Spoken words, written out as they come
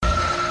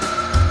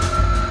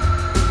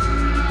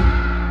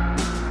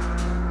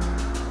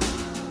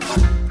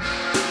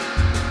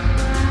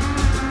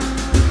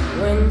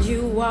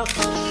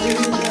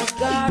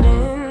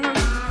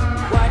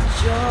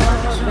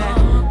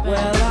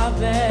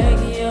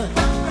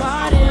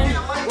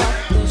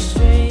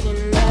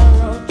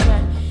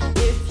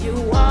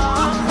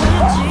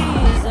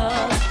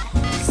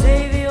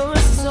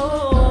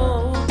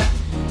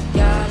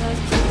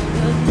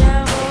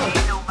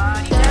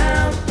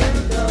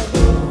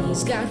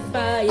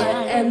fire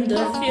and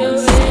the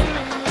fury,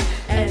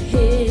 and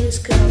His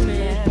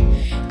coming.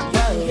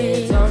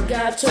 You don't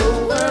got to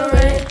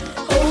worry.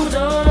 Hold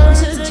on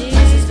to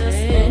Jesus,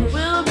 and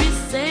we'll be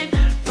safe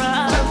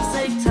from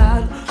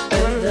Satan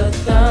when the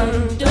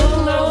thunder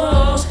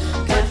rolls.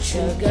 But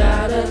you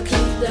gotta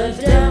keep the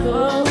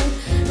devil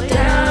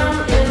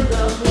down in the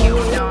hole.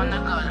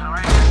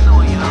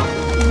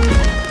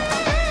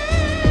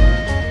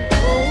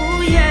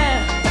 Oh yeah.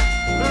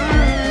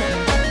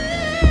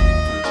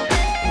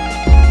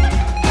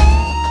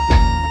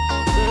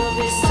 We'll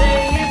be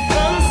safe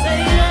from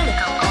Satan.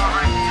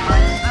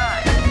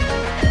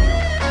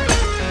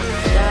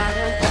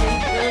 Gotta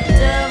keep the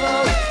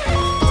devil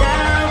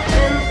down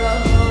in the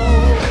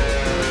hole.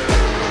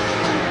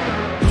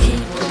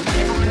 Keep him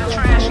in the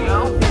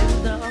hole.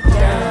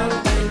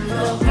 Down in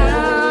the hole.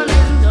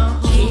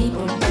 Keep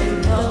him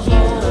in the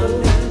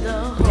hole.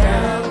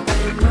 Down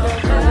in the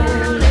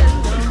hole.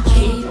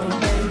 Keep him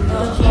in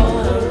the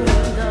hole.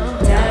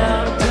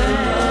 Down in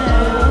the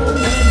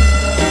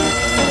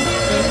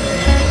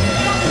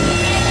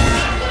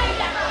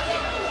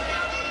hole.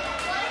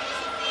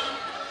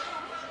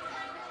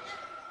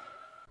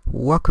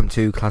 Welcome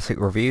to Classic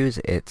Reviews.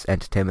 It's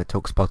Entertainment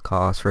Talks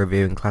podcast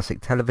reviewing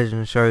classic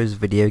television shows,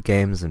 video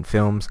games and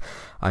films.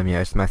 I'm your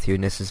host Matthew,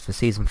 and this is for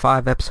Season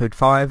 5, Episode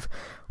 5,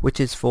 which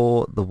is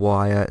for The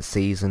Wire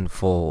Season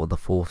 4, the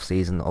 4th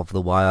season of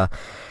The Wire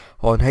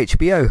on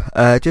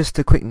HBO. Just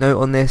a quick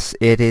note on this,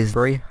 it is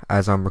free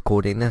as I'm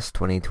recording this,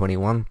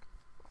 2021.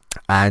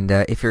 And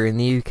if you're in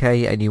the UK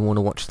and you want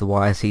to watch The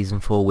Wire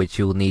Season 4, which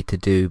you'll need to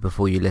do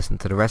before you listen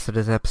to the rest of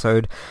this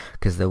episode,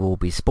 because there will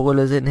be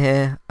spoilers in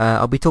here,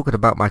 I'll be talking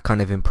about my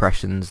kind of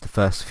impressions the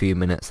first few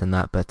minutes and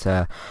that, but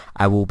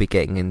I will be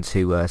getting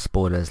into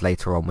spoilers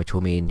later on, which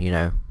will mean, you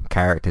know,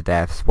 character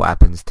deaths, what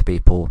happens to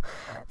people,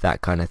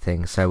 that kind of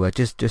thing. So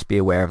just be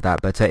aware of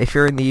that. But if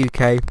you're in the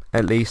UK,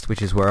 at least,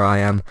 which is where I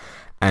am,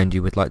 and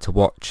you would like to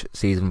watch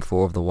Season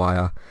 4 of The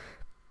Wire,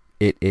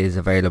 it is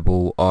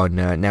available on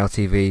Now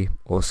TV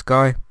or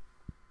Sky.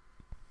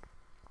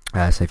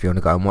 So if you want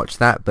to go and watch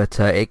that, but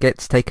it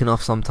gets taken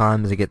off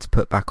sometimes, it gets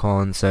put back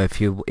on. So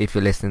if you're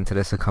listening to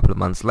this a couple of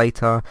months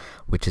later,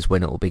 which is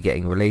when it will be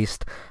getting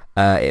released,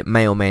 it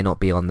may or may not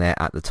be on there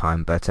at the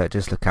time. But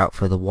just look out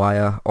for The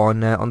Wire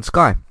on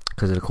Sky,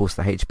 because of course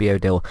the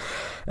HBO deal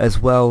as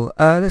well.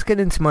 Let's get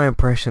into my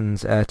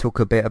impressions.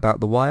 Talk a bit about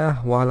The Wire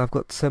while I've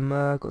got some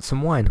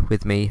wine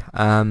with me.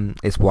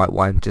 It's white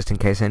wine, just in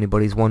case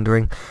anybody's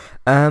wondering.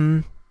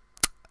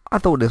 I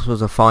thought this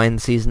was a fine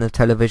season of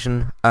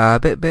television. A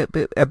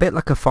bit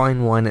like a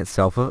fine wine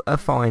itself. A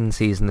fine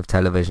season of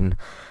television.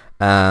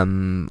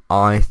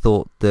 I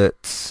thought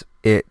that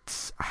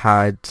it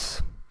had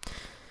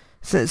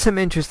some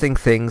interesting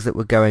things that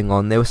were going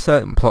on. There were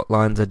certain plot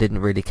lines I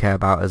didn't really care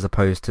about as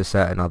opposed to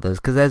certain others,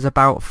 because there's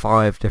about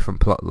 5 different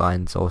plot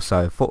lines or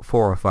so, 4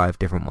 or 5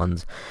 different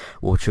ones,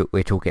 which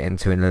we'll get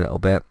into in a little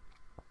bit.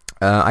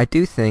 I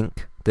do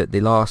think that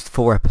the last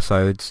 4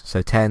 episodes,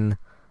 so 10,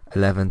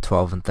 11,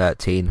 12 and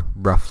 13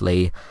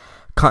 roughly,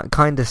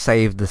 kind of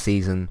saved the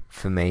season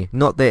for me.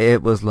 Not that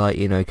it was like,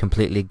 you know,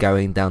 completely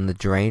going down the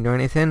drain or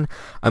anything.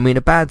 I mean,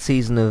 a bad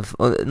season of,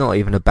 not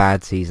even a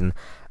bad season,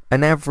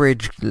 an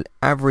average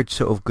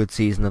sort of good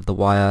season of The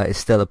Wire is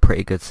still a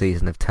pretty good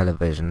season of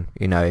television.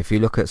 You know, if you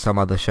look at some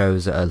other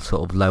shows that are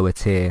sort of lower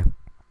tier,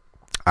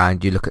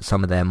 and you look at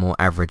some of their more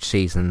average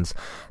seasons,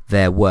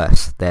 they're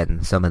worse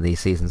than some of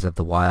these seasons of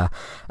The Wire.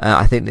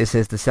 I think this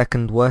is the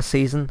second worst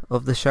season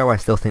of the show. I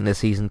still think that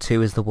Season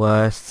 2 is the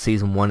worst,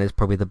 Season 1 is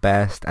probably the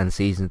best, and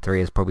Season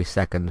 3 is probably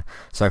second.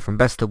 So from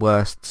best to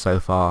worst so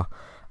far,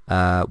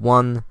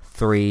 1,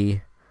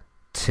 3,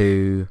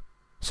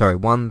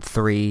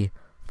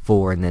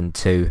 4 and then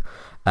 2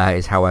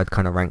 is how I'd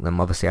kind of rank them.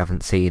 Obviously I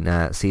haven't seen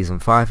Season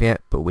 5 yet,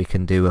 but we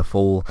can do a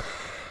full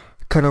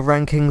kind of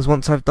rankings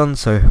once I've done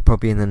so,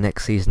 probably in the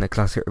next season of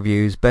Classic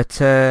Reviews.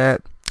 But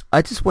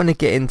I just want to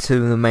get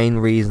into the main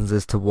reasons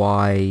as to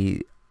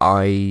why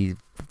I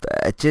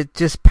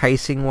just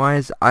pacing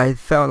wise I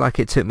felt like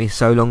it took me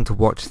so long to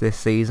watch this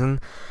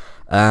season.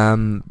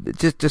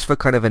 Just for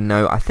kind of a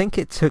note, I think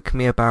it took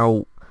me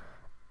about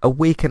a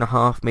week and a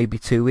half, maybe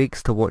 2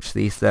 weeks to watch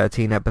these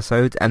 13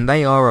 episodes, and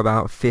they are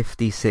about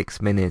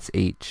 56 minutes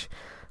each,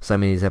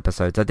 some of these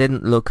episodes. I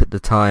didn't look at the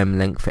time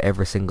length for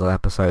every single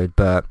episode,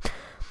 but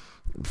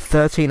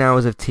 13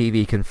 hours of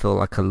TV can feel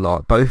like a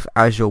lot, both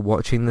as you're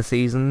watching the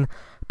season,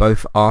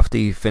 both after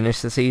you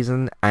finish the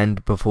season,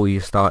 and before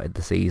you started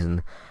the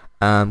season.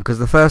 Because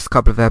the first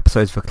couple of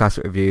episodes for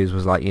Classic Reviews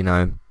was like, you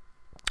know,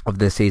 of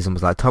this season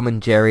was like Tom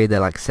and Jerry. They're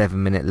like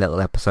 7-minute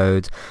little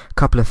episodes. A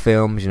couple of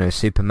films, you know,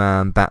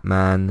 Superman,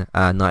 Batman,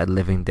 Night of the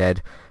Living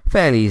Dead,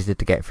 fairly easy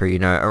to get through, you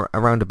know,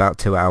 around about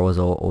 2 hours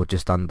or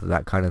just under,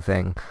 that kind of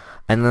thing.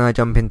 And then I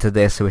jump into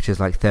this, which is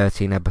like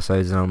 13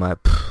 episodes, and I'm like,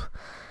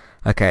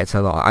 okay, it's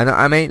a lot.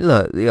 I mean,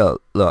 look,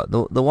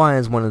 The Wire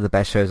is one of the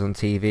best shows on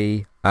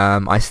TV.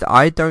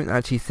 I don't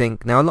actually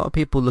think, now a lot of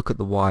people look at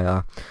The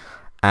Wire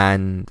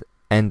and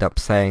end up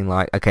saying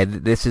like, okay,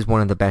 this is one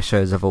of the best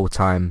shows of all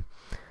time.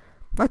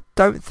 I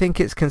don't think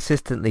it's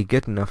consistently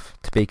good enough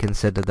to be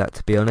considered that,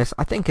 to be honest.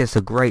 I think it's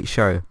a great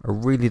show. I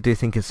really do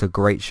think it's a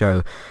great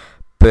show.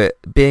 But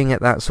being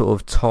at that sort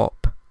of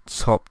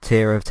top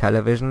tier of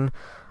television,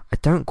 I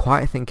don't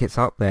quite think it's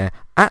up there.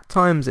 At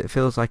times it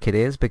feels like it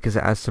is, because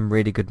it has some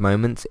really good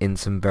moments in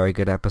some very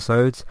good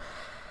episodes.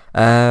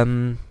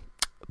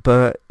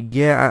 But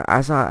yeah,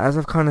 as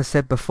I've kind of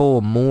said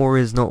before, more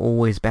is not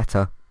always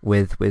better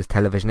with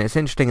television. It's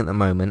interesting at the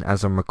moment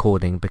as I'm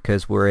recording,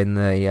 because we're in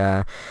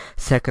the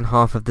second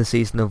half of the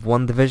season of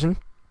WandaVision.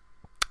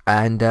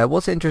 And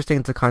what's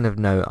interesting to kind of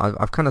note,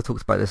 I've kind of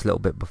talked about this a little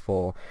bit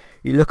before.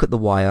 You look at The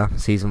Wire,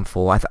 season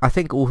 4. I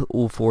think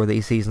all 4 of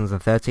these seasons are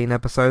 13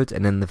 episodes,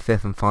 and then the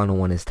 5th and final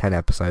one is 10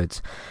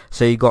 episodes.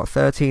 So you got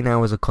 13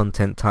 hours of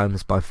content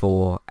times by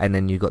 4, and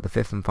then you got the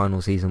 5th and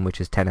final season,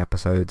 which is 10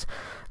 episodes.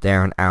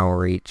 They're an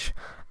hour each.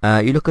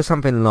 You look at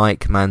something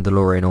like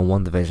Mandalorian or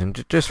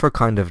WandaVision, just for a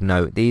kind of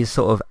note, these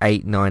sort of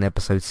 8-9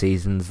 episode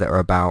seasons that are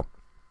about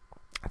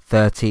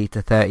 30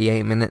 to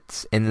 38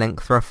 minutes in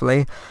length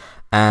roughly.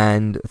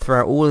 And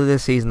throughout all of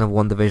this season of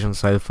WandaVision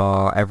so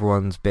far, a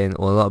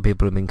lot of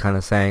people have been kind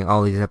of saying,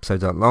 oh, these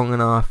episodes aren't long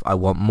enough, I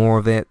want more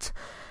of it.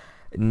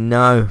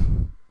 No,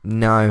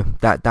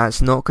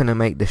 that's not going to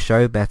make the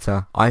show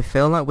better. I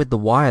feel like with The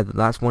Wire,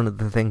 that's one of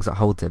the things that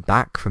holds it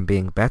back from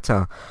being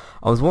better.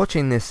 I was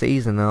watching this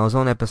season, and I was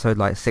on episode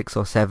like 6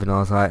 or 7, I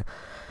was like,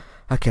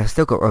 okay, I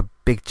still got a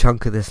big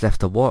chunk of this left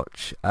to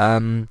watch.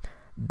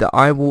 That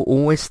I will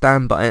always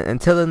stand by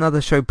until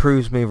another show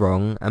proves me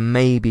wrong, and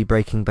maybe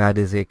Breaking Bad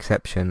is the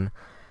exception.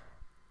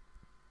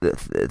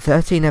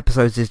 13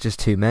 episodes is just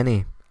too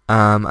many.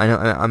 I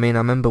mean, I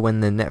remember when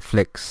the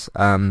Netflix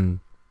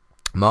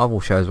Marvel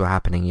shows were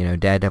happening, you know,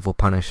 Daredevil,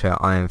 Punisher,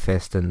 Iron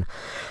Fist, and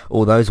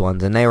all those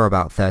ones, and they were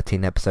about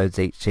 13 episodes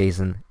each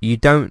season. You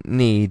don't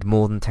need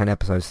more than 10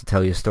 episodes to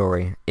tell your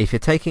story. If you're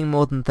taking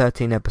more than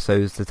 13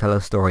 episodes to tell a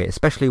story,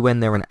 especially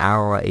when they're an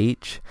hour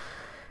each,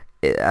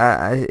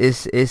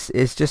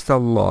 it's just a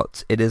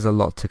lot. It is a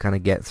lot to kind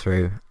of get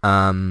through,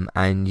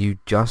 and you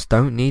just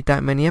don't need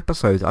that many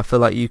episodes. I feel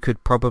like you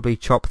could probably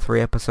chop 3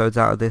 episodes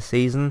out of this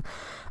season,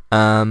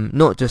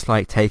 not just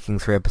like taking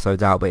 3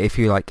 episodes out, but if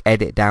you like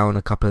edit down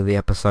a couple of the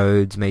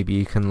episodes, maybe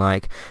you can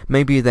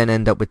maybe you then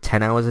end up with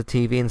 10 hours of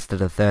TV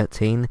instead of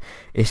 13.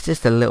 It's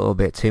just a little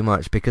bit too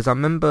much, because I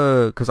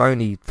remember, because I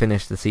only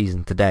finished the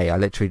season today, I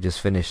literally just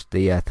finished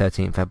the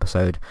 13th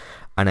episode,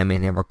 and I'm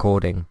in here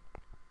recording.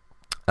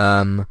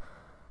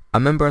 I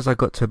remember as I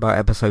got to about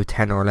episode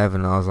 10 or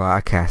 11, I was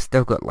like, okay, I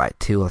still got like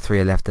 2 or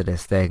 3 left of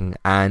this thing,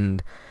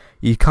 and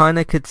you kind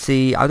of could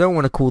see, I don't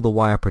want to call The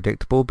Wire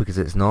predictable, because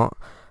it's not,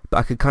 but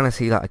I could kind of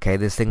see like, okay,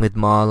 this thing with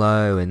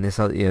Marlo, and this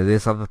other,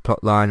 this other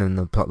plot line, and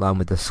the plot line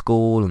with the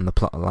school, and the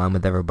plot line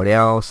with everybody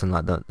else, and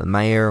like the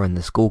mayor, and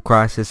the school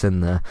crisis,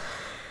 and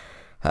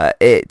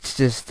it's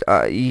just,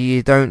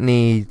 you don't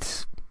need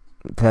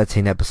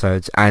 13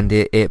 episodes, and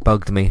it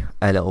bugged me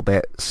a little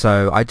bit.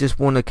 So I just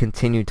want to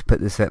continue to put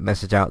this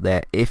message out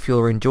there. If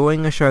you're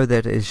enjoying a show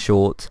that is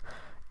short,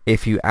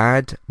 if you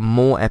add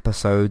more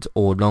episodes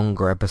or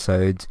longer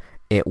episodes,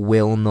 it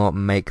will not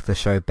make the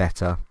show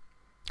better.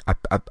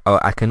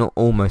 I can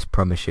almost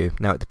promise you.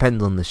 Now it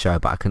depends on the show,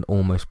 but I can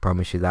almost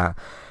promise you that.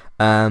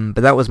 But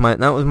that was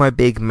my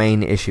big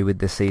main issue with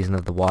this season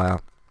of The Wire.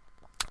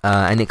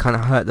 And it kind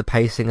of hurt the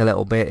pacing a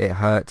little bit. It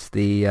hurts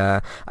the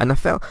and I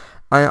felt,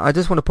 I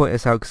just want to point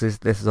this out, because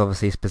this is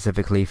obviously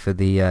specifically for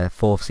the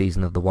 4th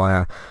season of The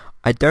Wire.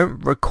 I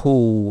don't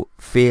recall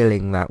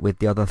feeling that with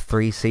the other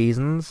 3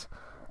 seasons.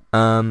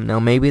 Now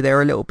maybe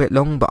they're a little bit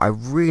long, but I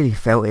really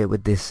felt it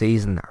with this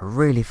season. I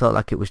really felt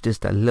like it was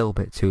just a little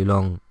bit too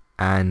long,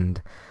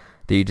 and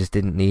that you just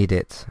didn't need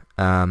it.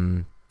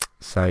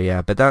 So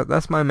yeah, but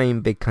that's my main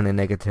big kind of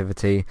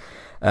negativity.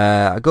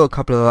 I got a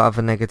couple of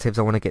other negatives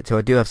I want to get to.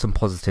 I do have some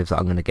positives that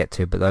I'm going to get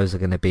to, but those are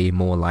going to be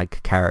more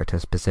like character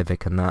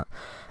specific and that.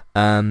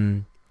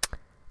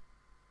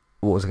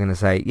 What was I going to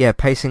say? Yeah,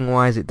 pacing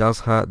wise, it does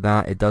hurt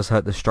that. It does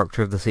hurt the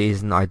structure of the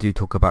season. I do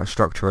talk about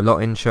structure a lot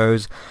in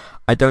shows.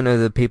 I don't know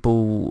that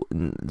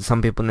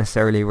some people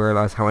necessarily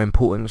realise how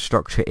important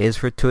structure is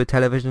to a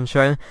television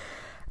show.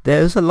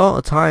 There's a lot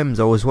of times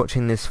I was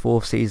watching this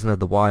 4th season of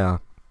The Wire,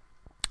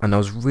 and I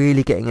was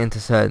really getting into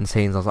certain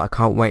scenes. I was like, I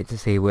can't wait to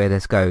see where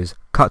this goes.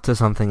 Cut to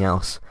something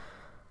else.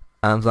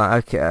 And I was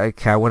like,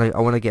 okay, I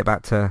want to get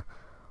back to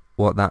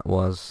what that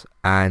was.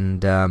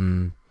 And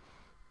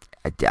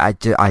I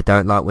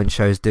don't like when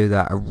shows do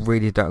that. I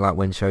really don't like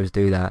when shows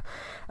do that.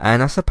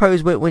 And I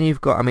suppose when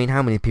you've got, I mean,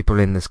 how many people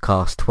in this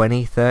cast?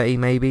 20, 30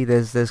 maybe?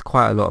 There's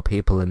quite a lot of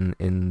people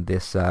in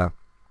this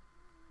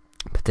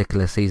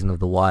particular season of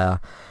The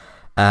Wire.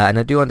 And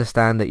I do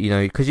understand that,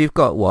 because you've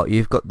got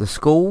the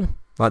school,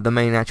 like the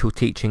main actual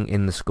teaching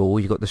in the school.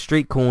 You've got the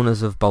street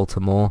corners of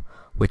Baltimore,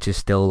 which is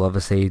still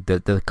obviously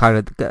the kind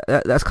of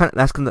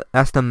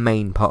that's the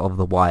main part of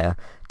The Wire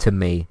to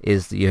me,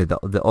 is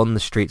the on the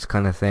streets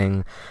kind of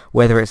thing,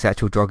 whether it's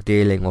actual drug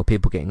dealing or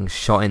people getting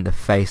shot in the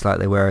face like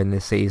they were in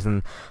this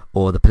season,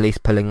 or the police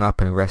pulling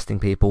up and arresting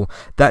people.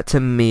 That to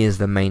me is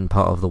the main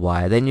part of The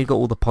Wire. Then you got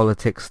all the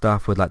politics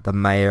stuff with like the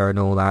mayor and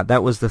all that.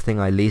 That was the thing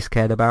I least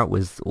cared about,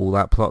 was all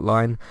that plot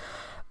line.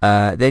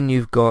 Then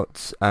you've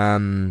got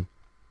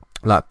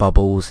like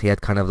Bubbles. He had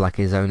kind of like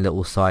his own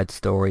little side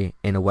story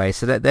in a way.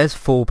 So there's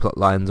 4 plot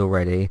lines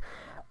already.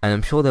 And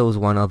I'm sure there was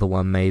one other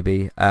one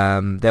maybe.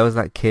 There was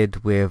that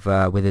kid with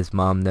his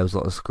mum. There was a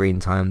lot of screen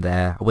time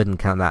there. I wouldn't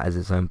count that as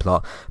its own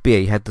plot. But yeah,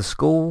 you had the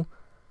school.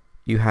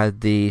 You had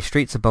the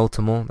streets of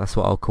Baltimore. That's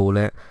what I'll call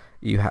it.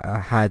 You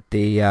had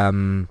the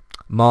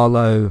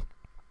Marlo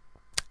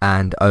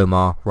and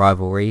Omar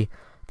rivalry.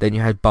 Then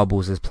you had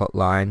Bubbles' plot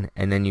line.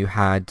 And then you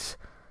had...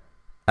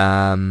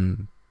 I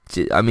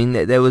mean,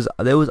 there was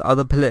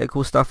other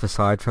political stuff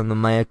aside from the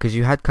mayor, because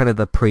you had kind of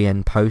the pre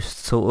and post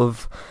sort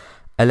of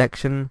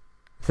election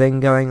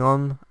thing going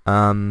on,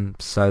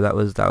 so that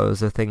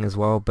was a thing as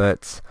well.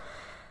 But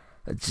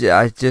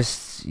there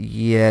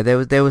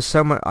was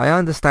so much. I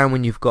understand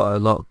when you've got a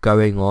lot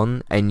going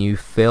on and you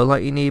feel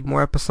like you need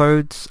more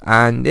episodes,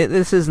 and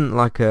this isn't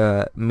like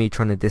me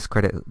trying to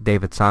discredit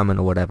David Simon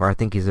or whatever. I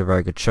think he's a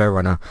very good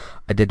showrunner.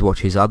 I did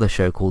watch his other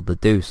show called The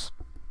Deuce,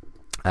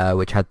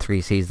 which had 3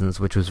 seasons,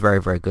 which was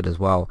very, very good as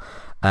well.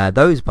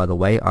 Those, by the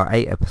way, are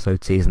 8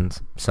 episode seasons,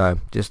 so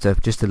just a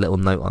little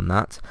note on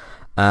that.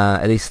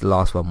 At least the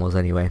last one was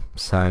anyway.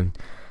 So,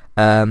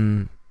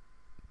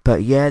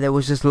 but yeah, there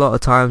was just a lot of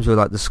times where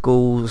like the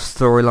school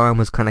storyline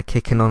was kind of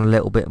kicking on a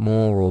little bit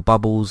more, or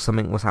Bubbles,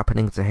 something was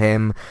happening to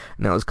him,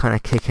 and that was kind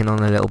of kicking on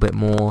a little bit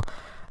more.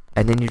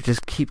 And then you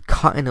just keep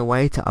cutting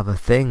away to other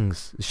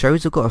things. The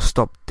shows have got to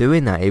stop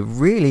doing that. It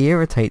really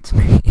irritates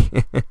me.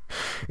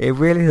 It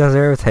really does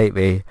irritate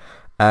me.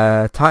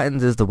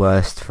 Titans is the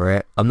worst for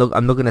it. I'm not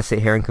going to sit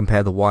here and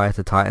compare The Wire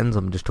to Titans.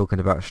 I'm just talking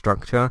about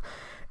structure.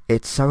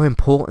 It's so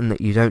important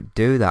that you don't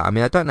do that. I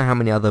mean, I don't know how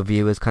many other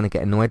viewers kind of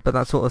get annoyed by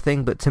that sort of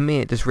thing, but to me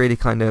it just really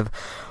kind of...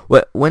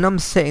 When I'm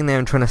sitting there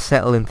and trying to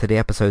settle into the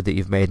episode that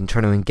you've made and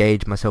trying to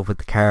engage myself with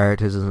the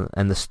characters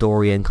and the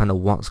story and kind of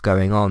what's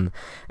going on,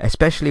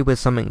 especially with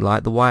something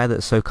like The Wire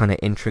that's so kind of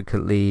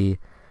intricately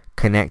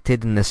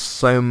connected and there's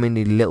so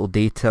many little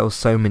details,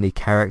 so many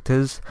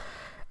characters,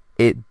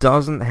 it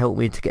doesn't help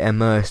me to get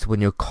immersed when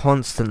you're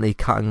constantly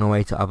cutting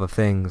away to other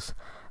things.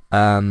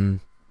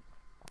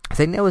 I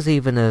think there was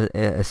even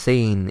a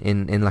scene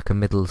in like a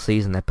middle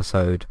season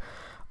episode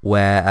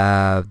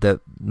where the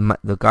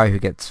guy who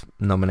gets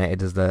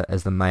nominated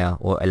as the mayor,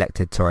 or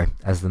elected, sorry,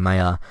 as the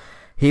mayor,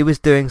 he was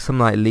doing some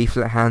like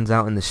leaflet hands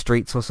out in the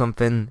streets or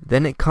something.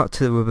 Then it cut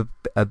to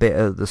a bit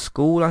of the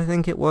school, I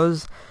think it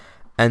was,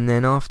 and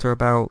then after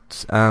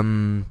about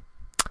I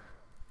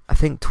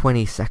think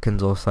 20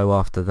 seconds or so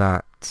after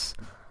that,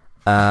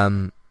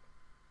 after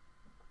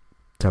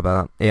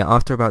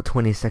about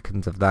 20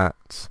 seconds of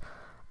that,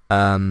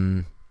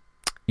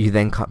 you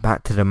then cut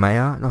back to the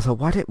mayor, and I was like,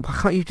 why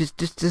can't you just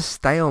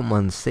stay on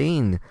one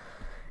scene?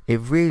 It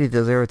really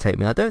does irritate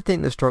me. I don't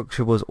think the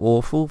structure was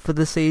awful for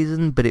the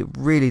season, but it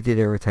really did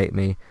irritate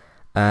me.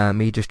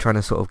 Me just trying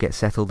to sort of get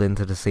settled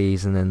into the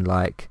season and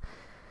like,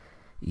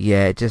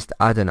 yeah, just,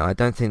 I don't know. I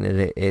don't think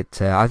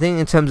that I think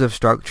in terms of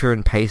structure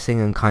and pacing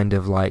and kind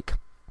of like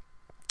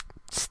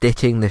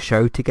stitching the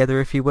show together,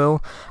 if you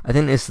will, I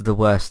think this is the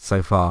worst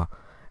so far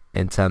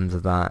in terms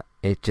of that.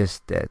 They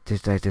just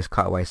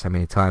cut away so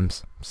many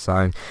times.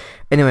 So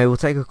anyway, we'll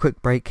take a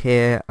quick break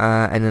here,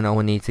 and then I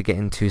will need to get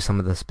into some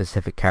of the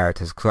specific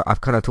characters, because I've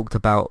kind of talked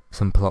about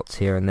some plots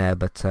here and there,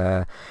 but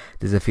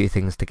there's a few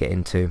things to get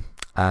into,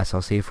 so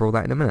I'll see you for all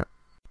that in a minute.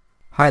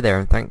 Hi there,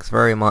 and thanks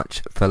very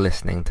much for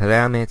listening. Today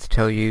I'm here to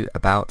tell you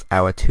about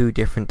our 2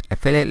 different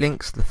affiliate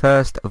links, the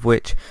first of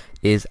which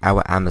is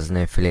our Amazon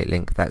affiliate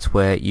link. That's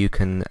where you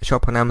can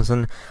shop on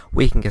Amazon.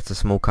 We can get a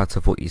small cut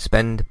of what you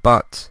spend,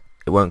 but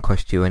it won't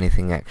cost you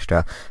anything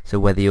extra. So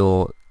whether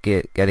you're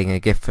getting a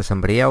gift for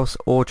somebody else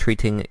or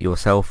treating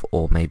yourself,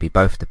 or maybe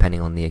both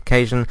depending on the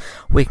occasion,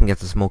 we can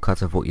get a small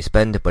cut of what you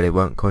spend, but it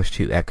won't cost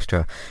you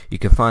extra. You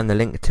can find the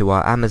link to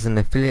our Amazon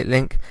affiliate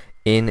link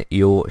in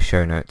your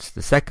show notes.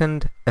 The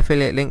second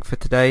affiliate link for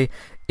today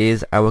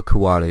is our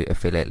Kualu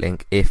affiliate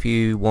link. If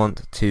you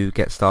want to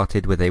get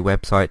started with a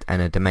website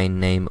and a domain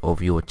name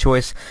of your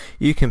choice,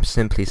 you can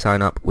simply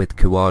sign up with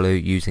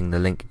Kualu using the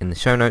link in the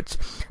show notes.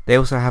 They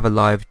also have a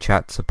live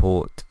chat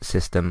support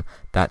system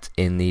that's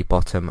in the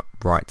bottom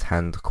right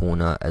hand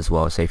corner as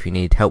well. So if you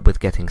need help with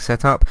getting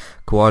set up,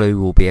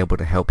 Kualu will be able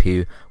to help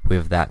you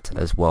with that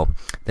as well.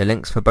 The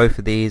links for both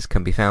of these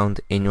can be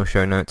found in your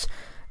show notes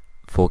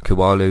for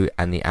Kualu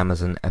and the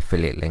Amazon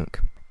affiliate link.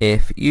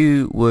 If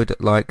you would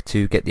like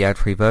to get the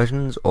ad-free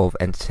versions of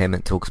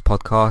Entertainment Talks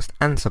podcast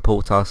and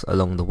support us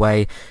along the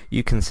way,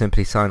 you can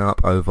simply sign up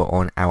over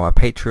on our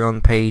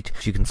Patreon page.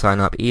 You can sign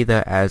up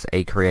either as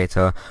a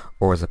creator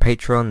or as a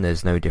patron.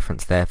 There's no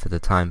difference there for the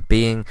time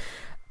being.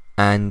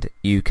 and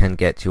you can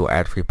get your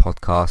ad-free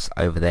podcasts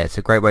over there. It's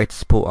a great way to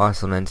support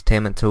us on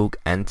Entertainment Talk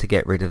and to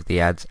get rid of the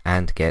ads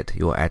and get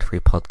your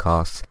ad-free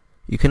podcasts.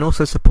 You can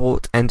also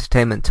support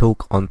Entertainment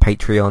Talk on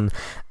Patreon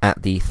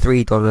at the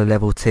 $3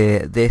 level tier.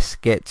 This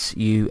gets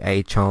you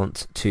a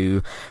chance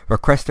to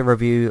request a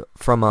review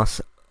from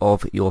us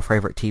of your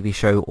favourite TV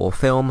show or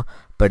film,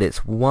 but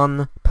it's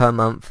one per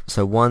month,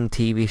 so one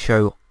TV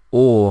show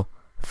or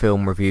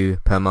film review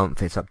per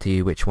month. It's up to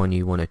you which one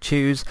you want to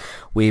choose.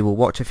 We will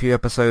watch a few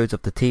episodes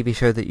of the TV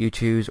show that you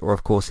choose, or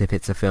of course if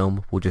it's a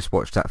film, we'll just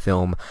watch that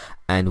film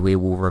and we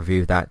will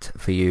review that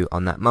for you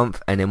on that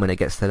month. And then when it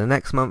gets to the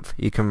next month,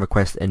 you can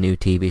request a new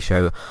TV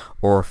show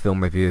or a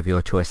film review of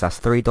your choice.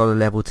 That's $3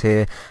 level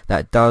tier.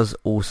 That does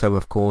also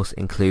of course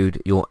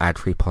include your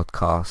ad-free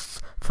podcasts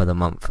for the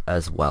month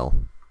as well.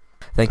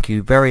 Thank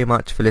you very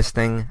much for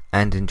listening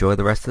and enjoy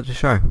the rest of the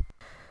show.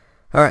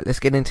 Alright, let's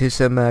get into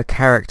some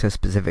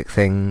character-specific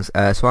things.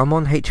 So I'm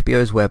on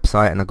HBO's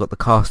website and I've got the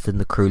cast and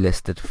the crew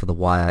listed for The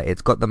Wire.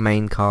 It's got the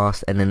main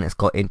cast and then it's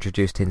got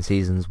introduced in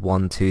seasons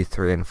 1, 2,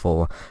 3 and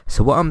 4.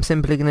 So what I'm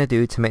simply going to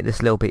do to make this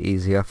a little bit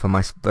easier for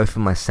both for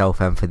myself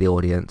and for the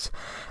audience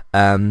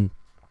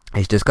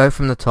is just go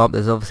from the top.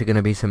 There's obviously going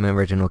to be some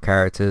original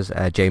characters.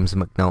 James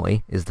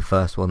McNulty is the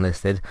first one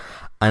listed,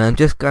 and I'm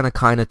just going to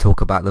kind of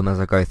talk about them as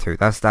I go through.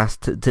 That's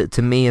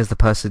to me as the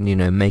person, you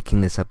know,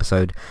 making this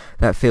episode,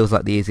 that feels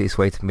like the easiest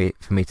way for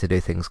me to do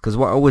things. Because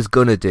what I was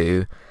going to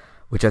do,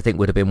 which I think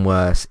would have been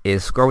worse,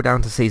 is scroll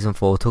down to season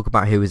 4, talk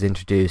about who was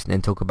introduced, and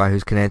then talk about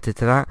who's connected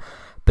to that.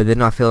 But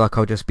then I feel like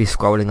I'll just be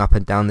scrolling up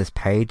and down this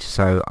page,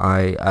 so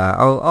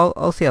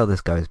I'll see how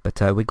this goes.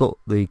 But we got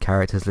the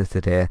characters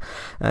listed here.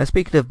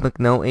 Speaking of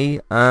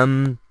McNulty,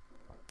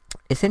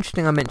 it's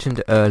interesting I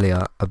mentioned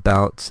earlier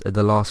about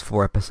the last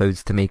 4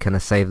 episodes to me kind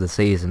of save the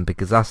season,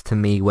 because that's to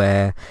me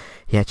where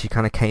he actually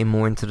kind of came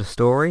more into the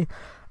story.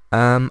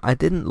 I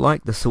didn't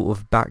like the sort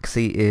of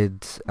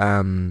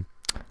backseated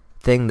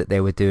thing that they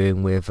were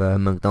doing with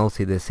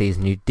McNulty this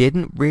season. You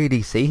didn't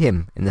really see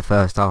him in the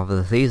first half of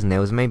the season.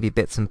 There was maybe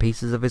bits and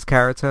pieces of his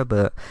character,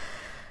 but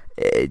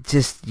it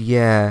just,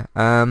 yeah.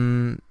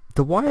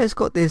 The Wire's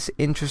got this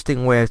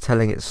interesting way of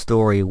telling its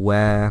story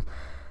where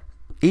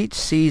each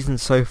season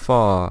so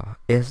far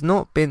has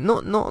not been,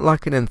 not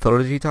like an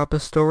anthology type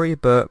of story,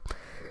 but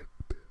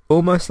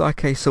almost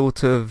like a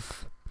sort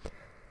of,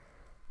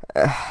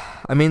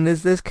 I mean,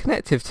 there's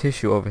connective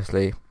tissue,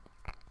 obviously,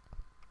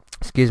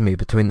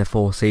 between the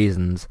 4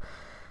 seasons,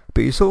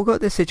 but you sort of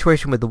got this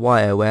situation with The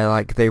Wire where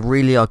like they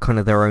really are kind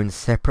of their own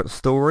separate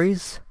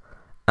stories,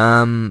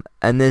 and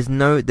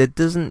there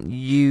doesn't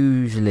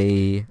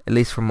usually, at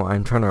least from what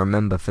I'm trying to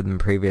remember from the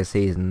previous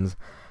seasons,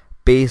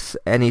 be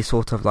any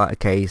sort of like,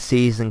 okay,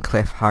 season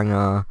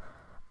cliffhanger,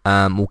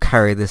 will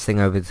carry this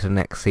thing over to the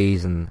next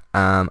season.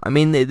 I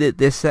mean,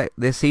 this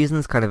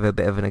season's kind of a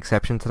bit of an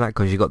exception to that,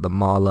 because you got the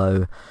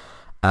Marlo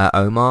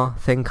Omar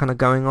thing kind of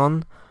going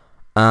on.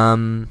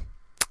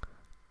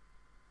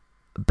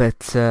 But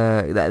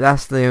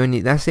that's the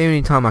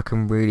only time I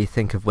can really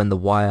think of when The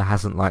Wire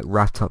hasn't like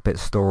wrapped up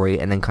its story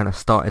and then kind of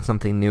started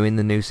something new in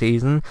the new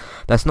season.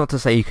 That's not to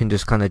say you can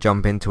just kind of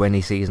jump into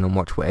any season and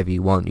watch whatever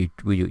you want.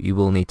 You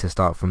will need to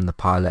start from the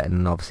pilot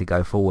and obviously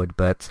go forward.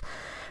 But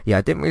yeah,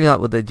 I didn't really like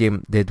what they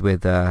did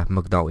with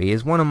McNulty.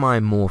 He's one of my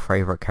more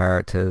favourite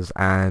characters,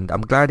 and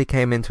I'm glad he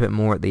came into it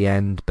more at the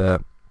end.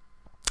 But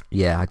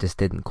yeah, I just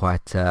didn't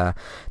quite like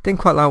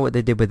what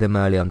they did with him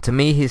early on. To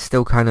me, he's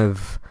still kind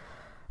of,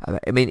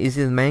 I mean, is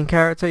he the main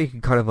character? You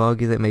could kind of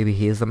argue that maybe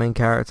he is the main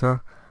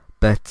character,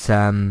 but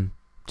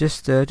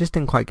just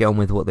didn't quite get on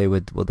with what they were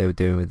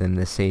doing with him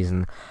this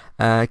season.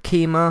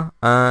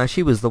 Kima,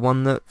 she was the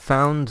one that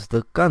found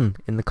the gun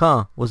in the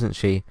car, wasn't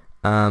she?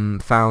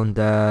 Found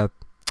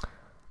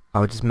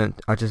I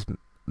just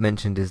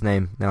mentioned his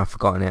name. Now I've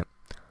forgotten it.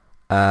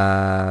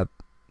 The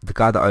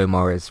guy that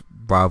Omar is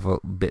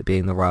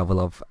being the rival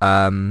of.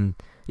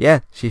 Yeah,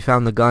 she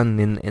found the gun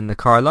in the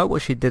car. I like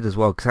what she did as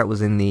well, because that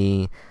was in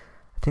the,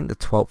 I think the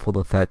 12th or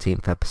the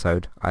 13th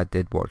episode. I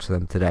did watch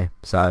them today.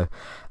 So,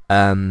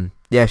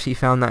 yeah, she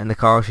found that in the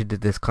car. She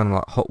did this kind of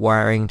like hot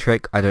wiring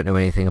trick. I don't know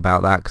anything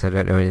about that because I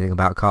don't know anything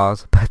about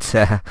cars. But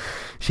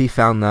she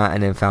found that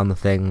and then found the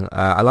thing.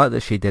 I like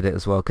that she did it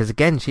as well, because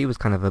again, she was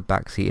kind of a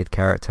backseated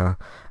character,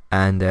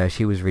 and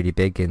she was really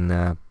big in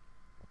the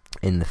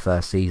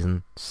first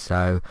season.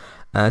 So,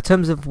 in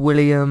terms of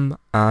William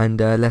and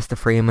Lester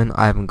Freeman,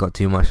 I haven't got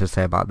too much to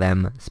say about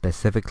them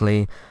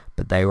specifically,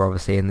 but they were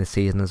obviously in this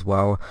season as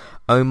well.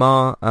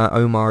 Omar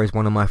is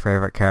one of my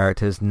favourite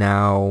characters.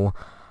 Now,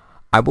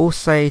 I will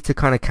say, to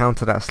kind of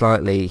counter that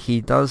slightly,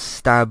 he does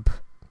stab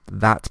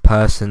that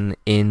person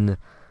in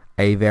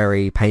a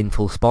very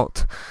painful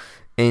spot.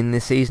 In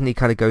this season, he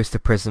kind of goes to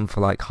prison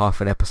for like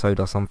half an episode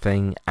or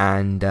something,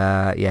 and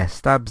yeah,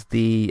 stabs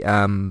the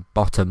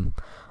bottom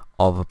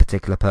of a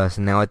particular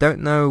person. Now, I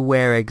don't know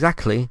where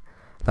exactly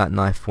that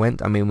knife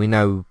went. I mean, we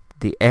know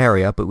the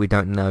area, but we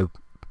don't know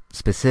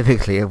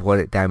specifically of what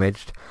it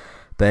damaged.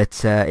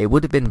 But it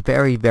would have been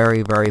very,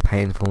 very, very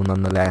painful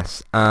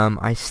nonetheless.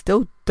 I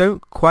still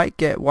don't quite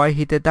get why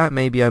he did that.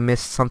 Maybe I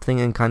missed something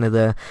in kind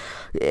of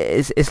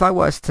it's like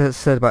what I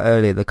said about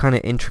earlier, the kind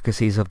of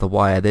intricacies of The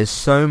Wire. There's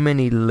so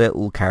many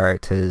little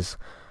characters,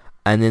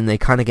 and then they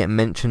kind of get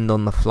mentioned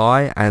on the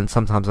fly, and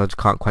sometimes I just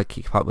can't quite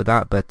keep up with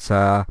that, but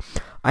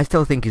I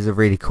still think he's a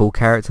really cool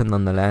character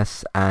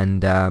nonetheless,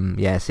 and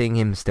yeah, seeing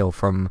him still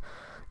from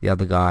the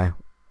other guy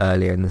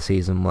earlier in the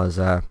season was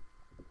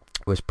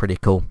pretty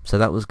cool, so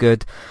that was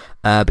good.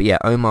 But yeah,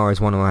 Omar is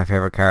one of my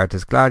favourite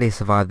characters. Glad he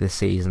survived this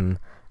season,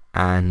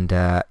 and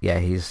yeah,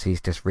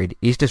 he's just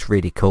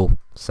really cool,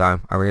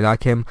 so I really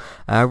like him.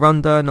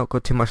 Rhonda, not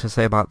got too much to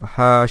say about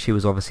her. She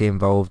was obviously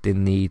involved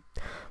in the,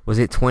 was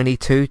it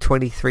 23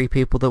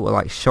 people that were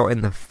like shot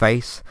in the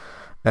face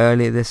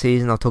earlier this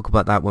season. I'll talk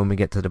about that when we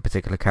get to the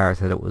particular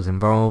character that was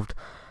involved.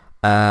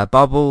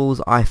 Bubbles,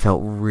 I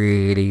felt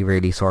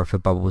really sorry for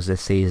Bubbles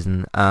this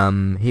season.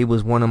 He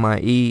was one of my,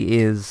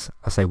 he's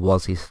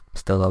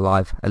still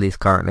alive, at least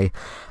currently,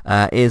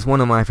 is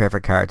one of my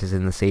favourite characters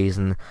in the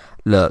season.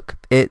 Look,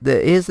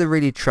 here's the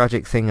really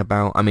tragic thing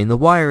about, I mean, The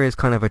Wire is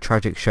kind of a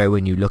tragic show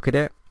when you look at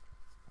it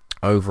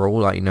overall,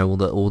 like, you know,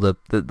 all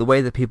the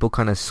way that people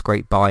kind of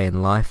scrape by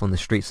in life on the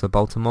streets of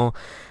Baltimore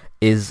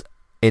is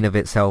in of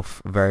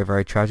itself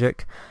very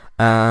tragic.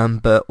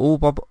 But all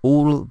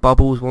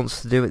Bubbles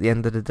wants to do at the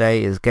end of the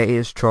day is get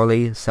his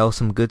trolley, sell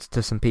some goods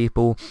to some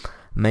people,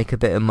 make a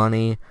bit of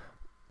money,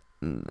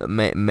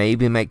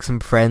 maybe make some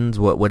friends,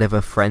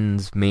 whatever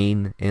friends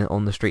mean,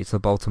 on the streets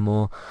of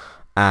Baltimore,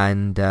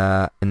 and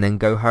then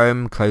go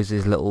home, close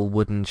his little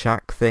wooden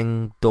shack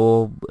thing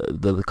door,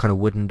 the kind of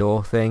wooden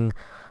door thing,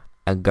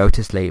 and go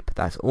to sleep.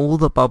 That's all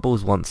that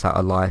Bubbles wants out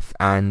of life,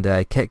 and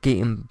kept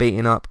getting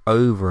beaten up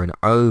over and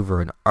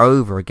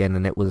over again,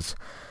 and it was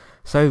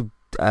so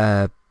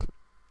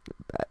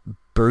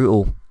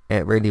brutal.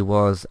 It really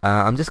was.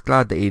 I'm just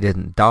glad that he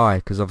didn't die,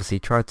 because obviously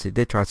he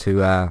did try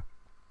to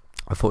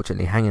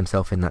unfortunately hang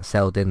himself in that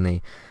cell, didn't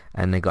he?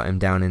 And they got him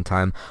down in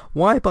time.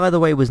 Why, by the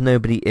way, was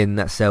nobody in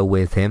that cell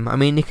with him? I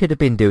mean, he could have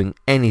been doing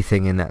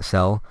anything in that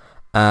cell.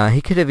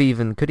 Could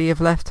he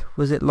have left?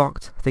 Was it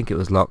locked? I think it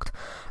was locked.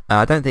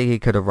 I don't think he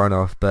could have run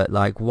off, but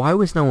like, why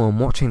was no one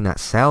watching that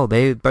cell?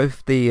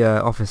 Both the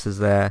officers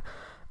there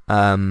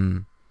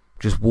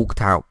just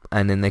walked out,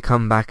 and then they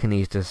come back and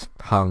he's just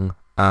hung.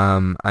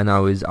 And I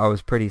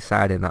was pretty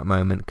sad in that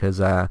moment,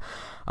 because I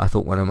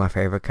thought one of my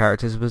favourite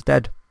characters was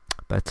dead,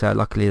 but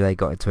luckily they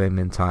got it to him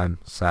in time,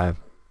 so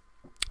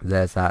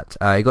there's that.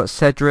 You got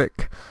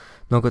Cedric,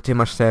 not got too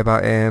much to say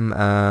about him.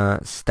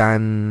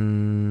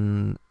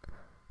 Stan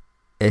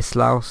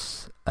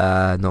Islaus,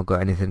 not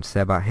got anything to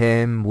say about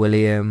him.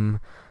 William,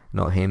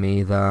 not him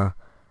either.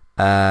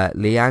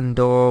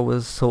 Leandor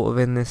was sort of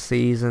in this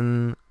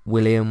season.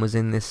 William was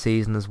in this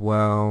season as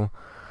well.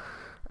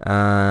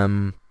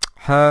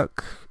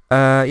 Herc,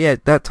 yeah,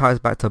 that ties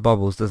back to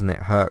Bubbles, doesn't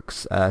it?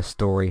 Herc's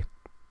story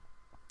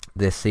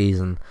this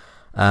season.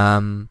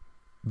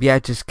 Yeah,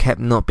 just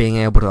kept not being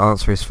able to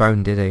answer his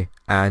phone, did he?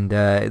 And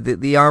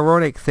the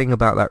ironic thing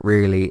about that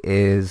really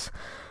is,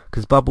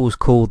 because Bubbles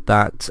called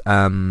that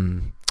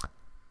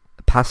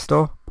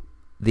pastor,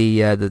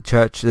 the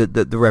church,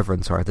 the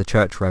reverend, sorry, the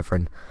church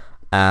reverend,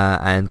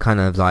 and kind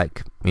of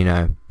like, you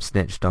know,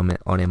 snitched on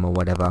him or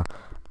whatever.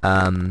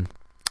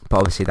 But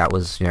obviously that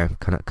was, you know,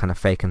 kind of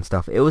fake and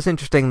stuff. It was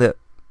interesting that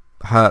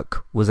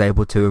Herc was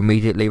able to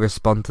immediately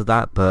respond to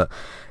that, but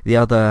the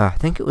other, I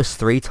think it was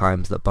 3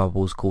 times that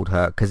Bubbles called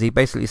Herc, because he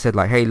basically said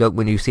like, hey, look,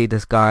 when you see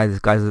this guy's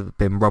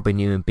been robbing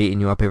you and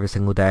beating you up every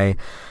single day.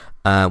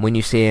 When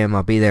you see him,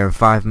 I'll be there in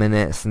 5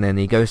 minutes. And then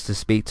he goes to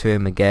speak to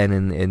him again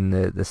in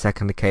the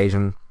second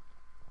occasion,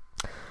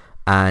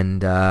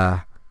 and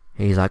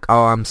he's like,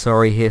 oh, I'm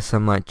sorry, here's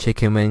some like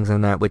chicken wings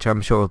and that, which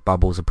I'm sure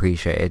Bubbles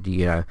appreciated,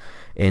 you know,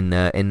 in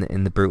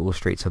the brutal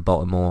streets of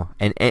Baltimore.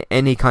 And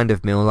any kind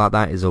of meal like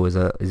that is always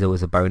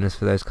a bonus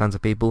for those kinds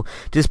of people,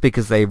 just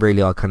because they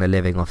really are kind of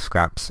living off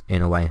scraps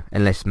in a way,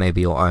 unless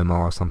maybe you're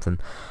Omar or something,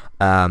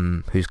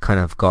 who's kind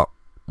of got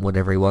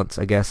whatever he wants,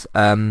 I guess.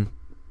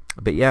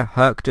 But yeah,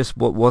 Herc just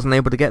wasn't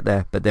able to get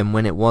there. But then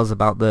when it was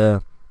about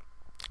the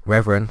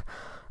Reverend,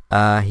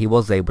 he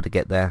was able to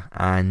get there,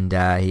 and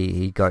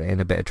he got in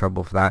a bit of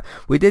trouble for that.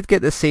 We did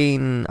get the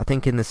scene, I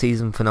think in the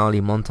season finale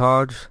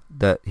montage,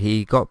 that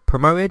he got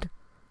promoted,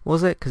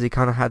 was it? Because he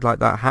kind of had like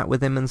that hat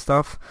with him and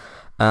stuff.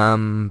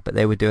 But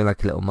they were doing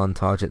like a little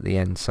montage at the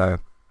end, so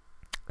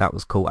that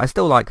was cool. I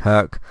still like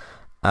Herc.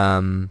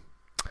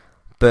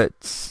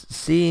 But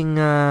seeing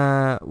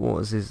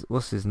what's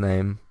his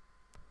name?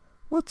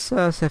 What's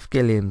Seth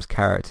Gilliam's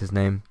character's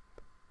name?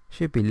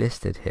 Should be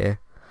listed here.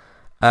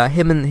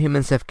 Him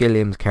and Seth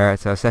Gilliam's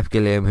character, Seth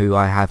Gilliam, who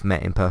I have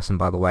met in person,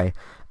 by the way,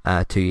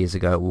 2 years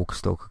ago at Walker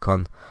Stalker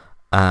Con.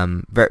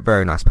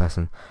 Very nice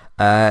person.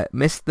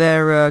 Missed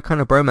their kind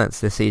of bromance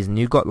this season.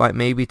 You got like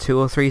maybe 2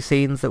 or 3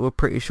 scenes that were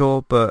pretty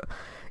short, but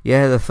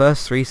yeah, the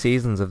first 3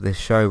 seasons of this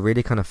show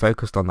really kind of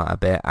focused on that a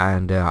bit,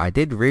 and I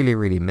did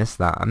really miss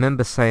that. I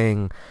remember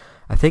saying,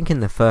 I think in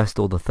the first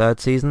or the third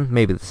season,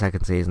 maybe the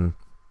second season,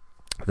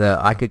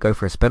 that I could go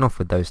for a spin-off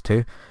with those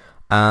two.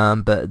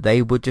 but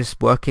they were just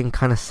working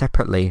kind of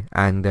separately,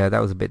 and that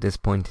was a bit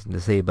disappointing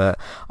to see. But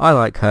I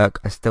like Herc.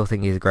 I still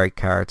think he's a great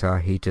character.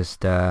 He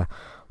just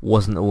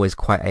wasn't always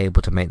quite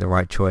able to make the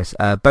right choice.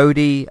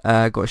 Bodhi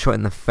got shot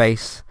in the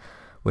face,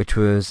 which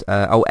was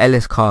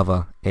Ellis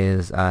Carver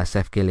is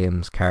Seth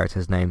Gilliam's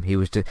character's name. He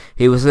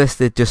was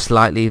listed just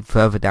slightly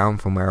further down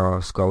from where I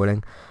was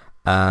scrolling.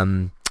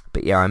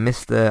 But yeah, I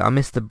missed the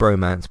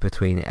bromance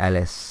between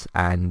Ellis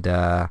and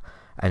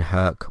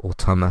Herc or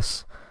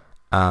Thomas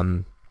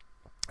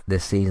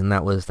this season.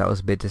 That was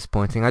a bit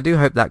disappointing. I do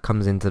hope that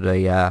comes into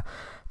the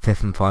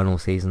fifth and final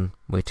season,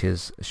 which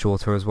is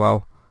shorter as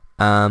well.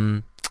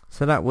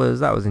 So that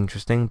was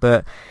interesting.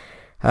 But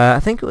I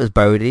think it was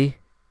Bodhi.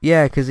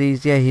 Yeah, because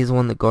he's the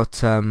one that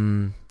got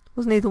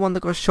wasn't he the one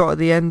that got shot at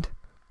the end?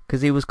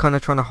 Because he was kind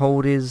of trying to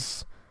hold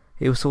his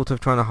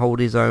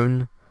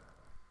own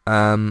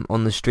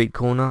on the street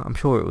corner. I'm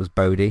sure it was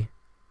Bodhi.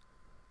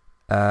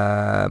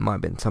 It might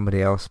have been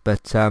somebody else,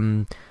 but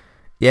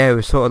yeah, it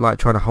was sort of like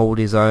trying to hold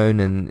his own,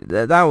 and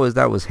that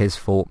was his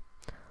fault.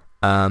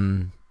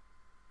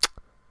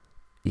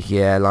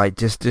 Yeah, like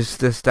just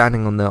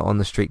standing on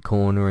the street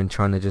corner and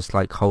trying to just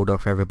like hold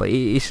off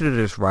everybody. He should have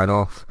just run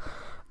off.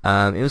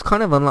 It was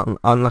kind of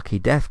unlucky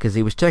death because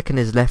he was checking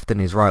his left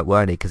and his right,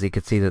 weren't he? Because he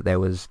could see that there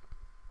was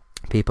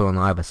people on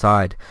either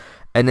side.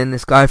 And then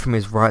this guy from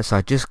his right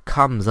side just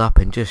comes up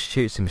and just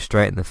shoots him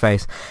straight in the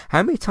face.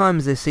 How many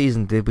times this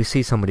season did we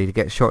see somebody to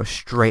get shot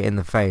straight in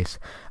the face?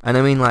 And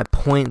I mean like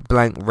point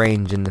blank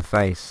range in the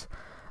face.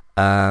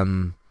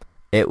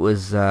 It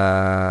was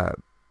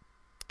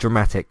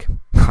dramatic,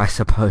 I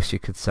suppose you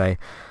could say.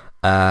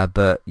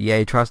 But yeah,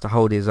 he tries to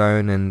hold his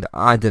own, and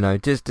I don't know,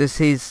 just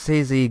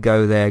his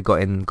ego there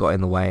got in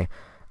the way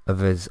of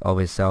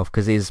himself,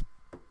 because his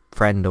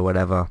friend or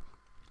whatever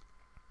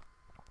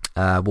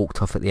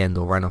walked off at the end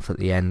or ran off at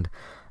the end.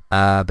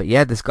 But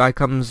yeah, this guy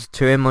comes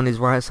to him on his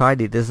right side.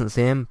 He doesn't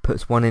see him,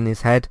 puts one in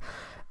his head,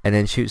 and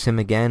then shoots him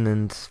again,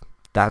 and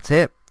that's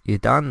it. You're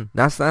done.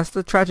 That's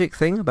the tragic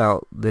thing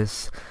about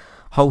this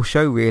whole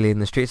show, really, in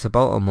the streets of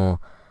Baltimore.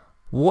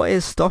 What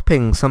is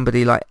stopping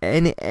somebody like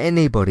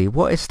anybody?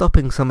 What is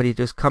stopping somebody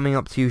just coming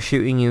up to you,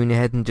 shooting you in your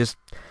head, and just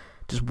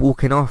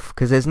walking off?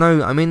 Because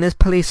there's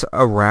police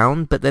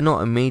around, but they're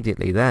not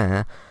immediately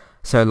there.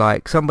 So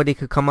like somebody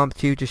could come up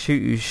to you, just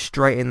shoot you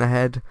straight in the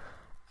head,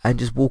 and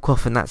just walk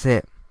off, and that's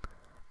it.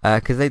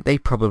 Because they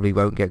probably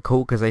won't get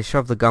caught because they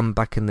shove the gun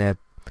back in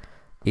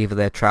either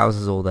their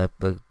trousers or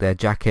their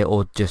jacket,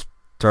 or just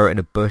throw it in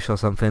a bush or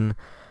something,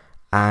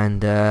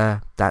 and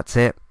that's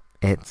it.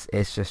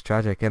 It's just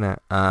tragic, isn't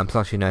it?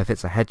 Plus, if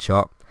it's a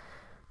headshot,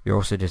 you're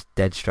also just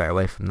dead straight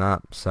away from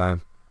that. So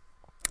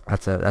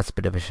that's a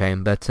bit of a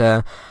shame. But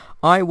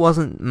I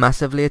wasn't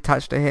massively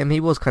attached to him. He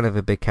was kind of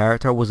a big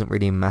character. I wasn't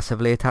really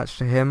massively attached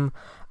to him.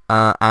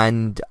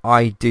 And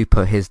I do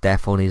put his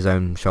death on his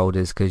own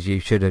shoulders, because you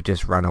should have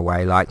just run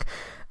away. Like,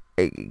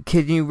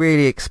 can you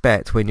really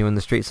expect when you're in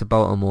the streets of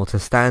Baltimore to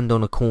stand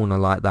on a corner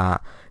like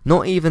that?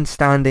 Not even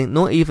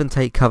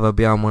take cover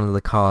behind one of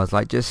the cars.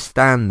 Like, just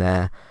stand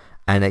there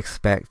and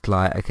expect,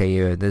 like,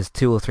 okay, there's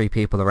 2 or 3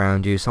 people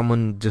around you,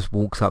 someone just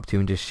walks up to you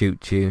and just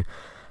shoots you.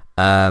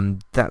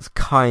 That's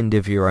kind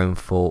of your own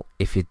fault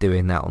if you're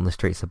doing that on the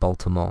streets of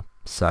Baltimore.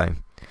 So,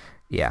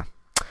 yeah.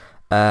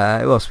 Who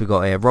else we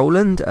got here?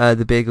 Roland,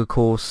 the big, of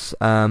course,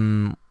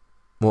 what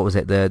was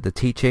it, the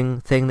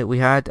teaching thing that we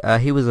had?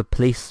 He was a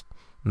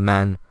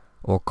policeman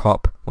or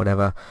cop,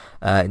 whatever,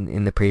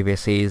 in the previous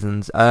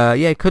seasons.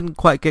 Yeah, couldn't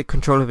quite get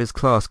control of his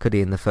class, could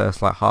he, in the first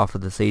half of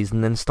the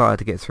season, then started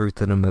to get through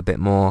to them a bit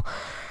more.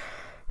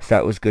 So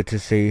that was good to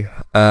see.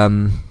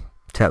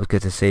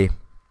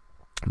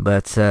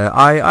 But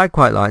I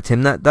quite liked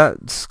him.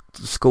 That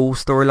school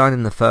storyline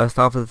in the first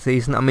half of the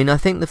season, I mean, I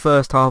think the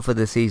first half of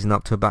the season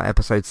up to about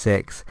episode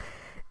 6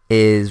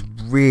 is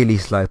really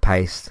slow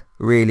paced,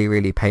 really,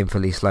 really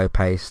painfully slow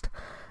paced.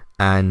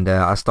 And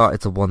I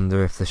started to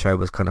wonder if the show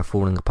was kind of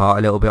falling apart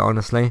a little bit,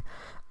 honestly.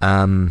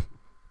 But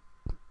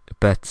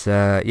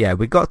yeah,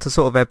 we got to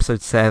sort of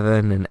episode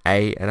 7 and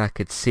 8, and I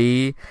could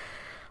see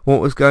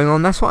what was going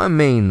on. That's what I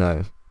mean,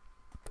 though.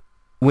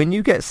 When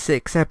you get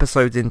 6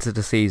 episodes into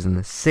the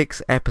season,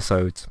 6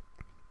 episodes,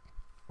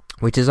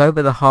 which is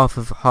over the half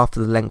of the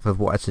length of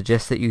what I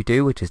suggest that you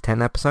do, which is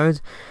 10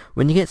 episodes.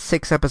 When you get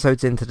 6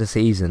 episodes into the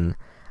season,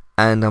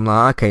 and I'm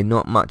like, okay,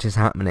 not much is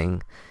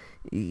happening.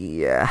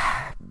 Yeah.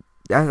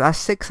 That's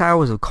 6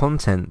 hours of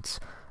content,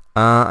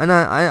 and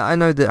I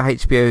know that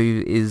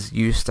HBO is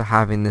used to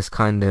having this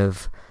kind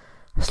of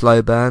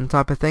slow burn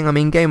type of thing. I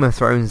mean, Game of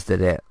Thrones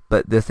did it,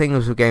 but the thing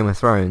was with Game of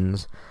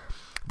Thrones,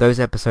 those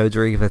episodes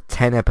are either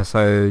 10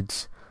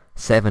 episodes,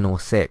 7 or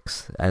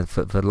 6, and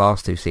for the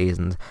last 2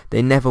 seasons,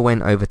 they never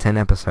went over 10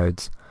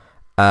 episodes.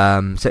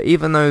 So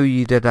even though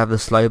you did have the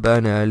slow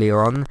burn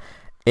earlier on,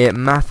 it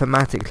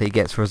mathematically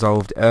gets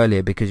resolved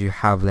earlier because you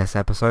have less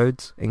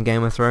episodes in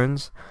Game of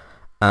Thrones.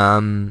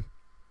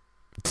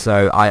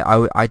 So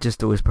I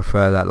just always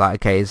prefer that.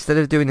 Like, okay, instead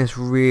of doing this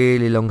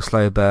really long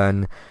slow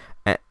burn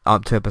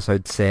up to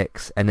episode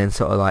 6, and then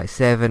sort of like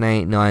 7,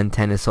 8, 9,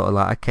 10 is sort of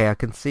like, okay, I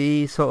can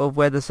see sort of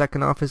where the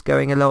second half is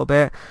going a little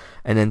bit,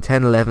 and then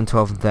 10, 11,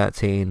 12 and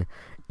 13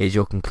 is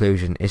your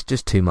conclusion. It's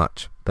just too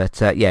much. But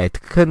yeah,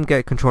 it couldn't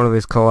get control of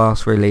his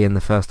class really in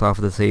the first half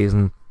of the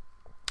season.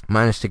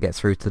 Managed to get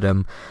through to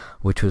them,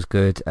 which was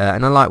good,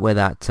 and I like where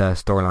that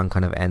storyline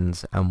kind of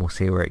ends, and we'll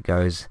see where it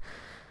goes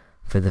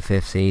for the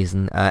 5th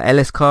season.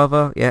 Ellis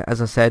Carver, yeah,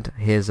 as I said,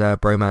 his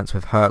bromance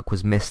with Herc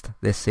was missed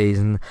this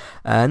season.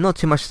 Not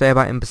too much to say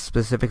about him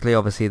specifically.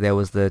 Obviously there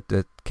was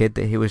the kid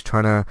that he was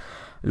trying to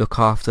look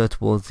after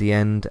towards the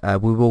end.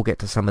 We will get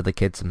to some of the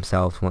kids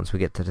themselves once we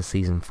get to the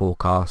season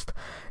forecast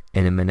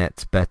in a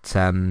minute, but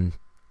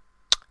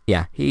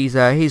yeah,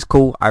 he's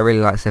cool. I really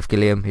like Seth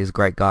Gilliam. He's a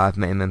great guy. I've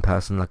met him in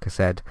person, like I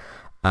said,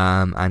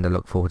 and I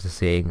look forward to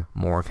seeing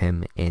more of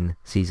him in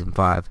season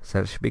 5.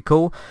 So that should be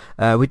cool.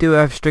 We do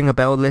have Stringer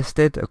Bell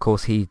listed. Of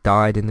course, he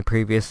died in the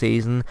previous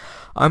season.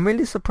 I'm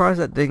really surprised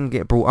that didn't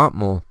get brought up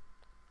more.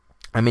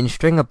 I mean,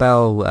 Stringer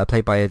Bell,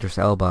 played by Idris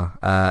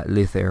Elba,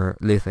 Luther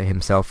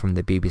himself from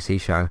the BBC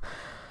show,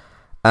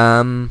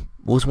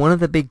 was one of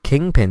the big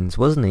kingpins,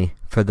 wasn't he,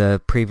 for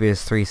the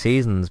previous 3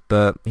 seasons?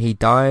 But he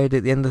died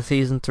at the end of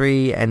season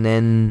 3, and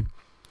then,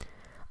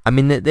 I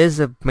mean, there's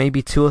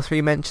maybe 2 or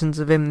 3 mentions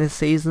of him this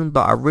season,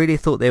 but I really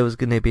thought there was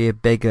going to be a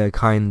bigger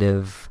kind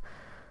of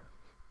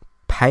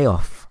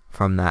payoff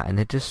from that, and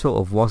it just sort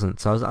of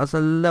wasn't. So I was a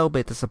little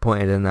bit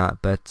disappointed in that,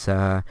 but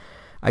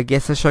I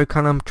guess the show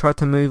kind of tried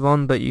to move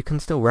on, but you can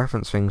still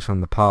reference things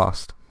from the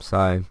past.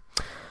 So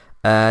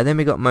then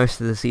we got most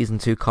of the season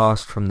 2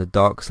 cast from the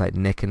docs, like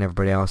Nick and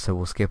everybody else, so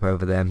we'll skip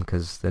over them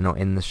because they're not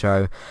in the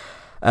show.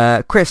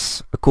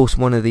 Chris, of course,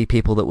 one of the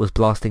people that was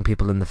blasting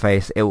people in the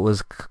face. It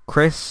was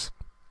Chris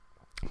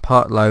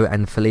Partlow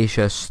and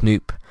Felicia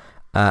Snoop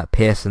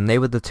Pearson. They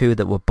were the 2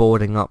 that were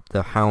boarding up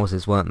the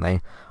houses, weren't they,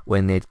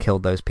 when they'd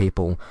killed those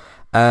people.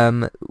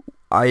 I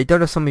don't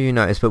know if some of you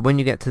noticed, but when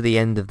you get to the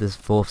end of this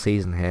 4th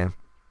season here,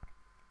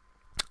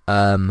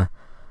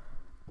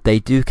 they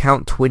do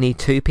count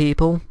 22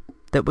 people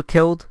that were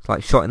killed,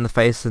 like shot in the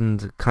face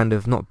and kind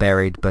of not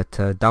buried, but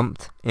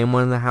dumped in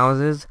one of the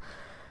houses.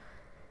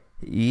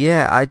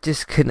 Yeah, I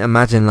just couldn't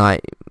imagine,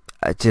 like,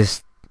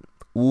 just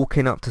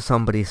walking up to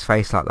somebody's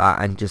face like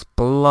that and just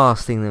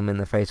blasting them in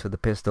the face with a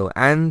pistol.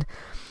 And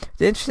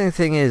the interesting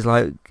thing is,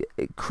 like,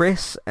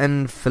 Chris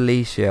and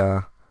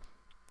Felicia,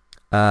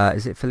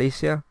 is it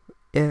Felicia?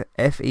 Yeah,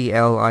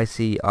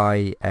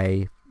 Felicia,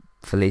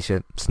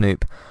 Felicia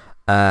Snoop,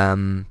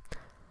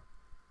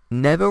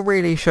 never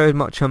really showed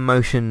much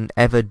emotion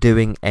ever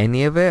doing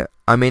any of it.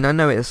 I mean, I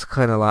know it's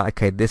kind of like,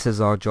 okay, this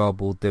is our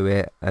job, we'll do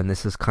it, and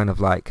this is kind of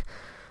like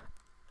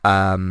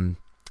the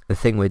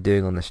thing we're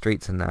doing on the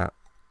streets and that.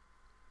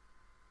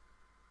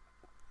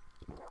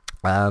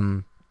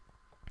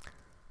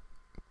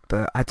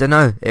 But I don't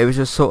know, it was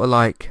just sort of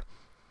like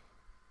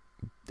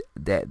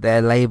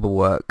their labour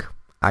work,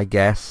 I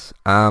guess.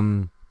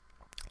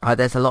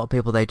 There's a lot of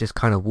people they just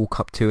kind of walk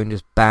up to and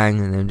just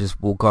bang and then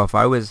just walk off.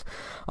 I was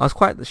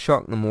quite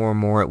shocked the more and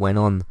more it went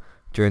on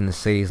during the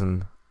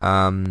season.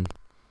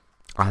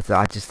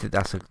 I just think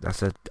that's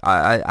a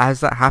has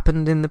that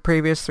happened in the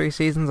previous 3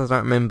 seasons? I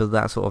don't remember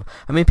that sort of.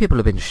 I mean, people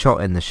have been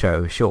shot in the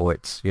show. Sure,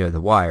 it's, you know,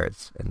 The Wire.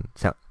 It's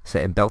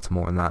set in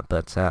Baltimore and that,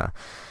 but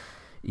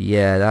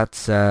yeah,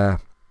 that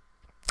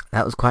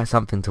was quite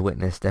something to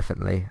witness,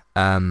 definitely.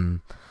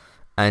 And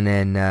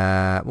then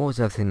what was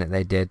the other thing that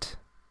they did?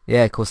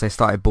 Yeah, of course, they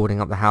started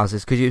boarding up the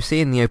houses, because you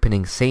see in the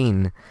opening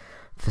scene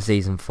for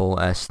season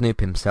 4,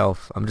 Snoop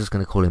himself, I'm just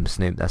going to call him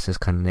Snoop, that's his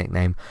kind of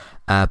nickname,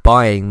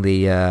 buying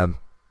the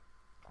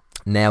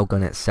nail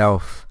gun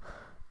itself,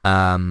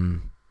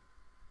 and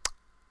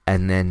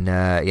then,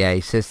 yeah,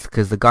 he says,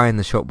 because the guy in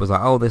the shop was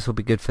like, oh, this will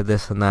be good for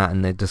this and that,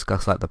 and they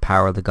discuss, like, the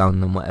power of the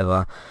gun and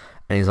whatever,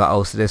 and he's like,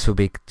 oh, so this will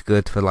be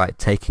good for, like,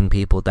 taking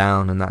people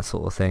down and that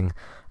sort of thing.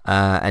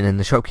 And then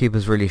the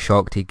shopkeeper's really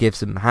shocked. He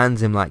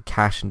hands him like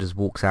cash and just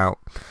walks out.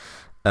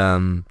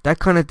 That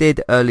kind of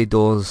did early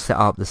doors set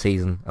up the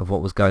season of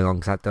what was going on,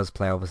 because that does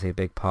play obviously a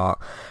big part.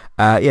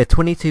 Yeah,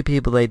 22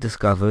 people they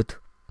discovered.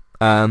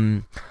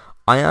 I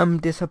am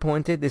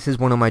disappointed. This is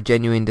one of my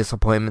genuine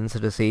disappointments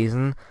of the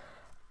season.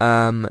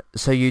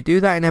 So you do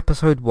that in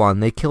episode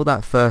 1. They kill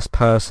that first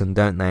person,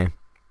 don't they?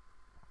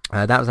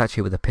 That was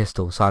actually with a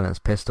pistol,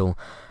 silenced pistol.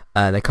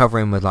 They cover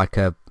him with like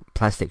a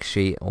plastic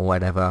sheet or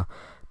whatever.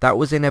 That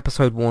was in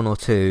episode 1 or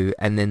 2,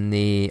 and then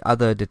the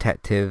other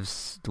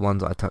detectives, the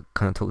ones that I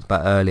kind of talked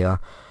about earlier,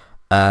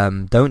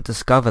 don't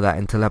discover that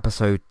until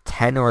episode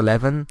 10 or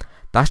 11.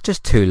 That's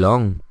just too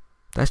long.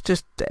 That's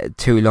just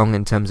too long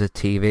in terms of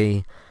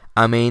TV.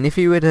 I mean, if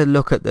you were to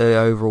look at the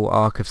overall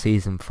arc of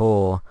season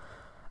 4,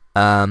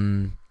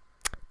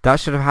 that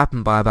should have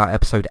happened by about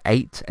episode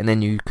 8, and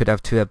then you could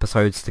have 2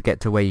 episodes to get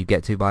to where you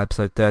get to by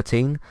episode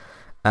 13.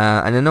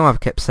 And I know I've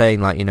kept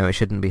saying, like, you know, it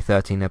shouldn't be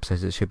 13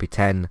 episodes, it should be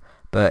 10.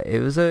 But it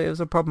was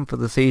a problem for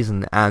the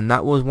season, and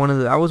that was one of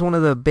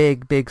the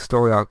big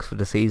story arcs for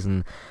the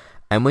season.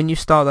 And when you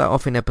start that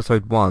off in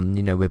episode 1,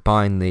 you know, we're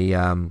buying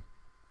the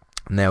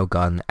nail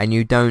gun, and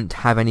you don't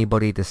have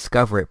anybody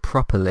discover it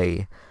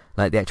properly,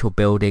 like the actual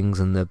buildings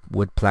and the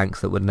wood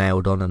planks that were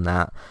nailed on and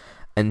that,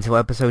 until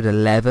episode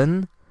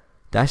 11.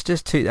 That's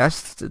just too,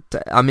 that's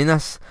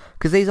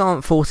because these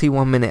aren't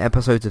 41-minute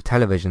episodes of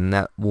television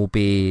that will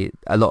be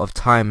a lot of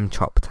time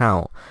chopped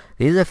out.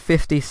 These are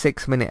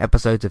 56-minute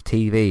episodes of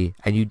TV,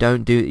 and you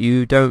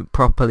don't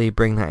properly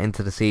bring that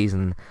into the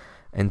season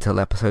until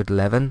episode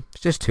 11.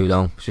 It's just too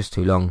long.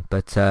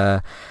 But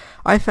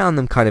I found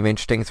them kind of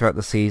interesting throughout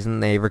the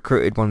season. They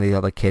recruited one of the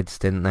other kids,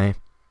 didn't they?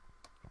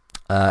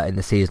 In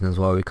the season as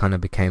well, we kind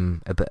of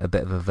became a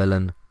bit of a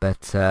villain,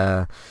 but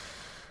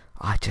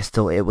I just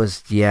thought it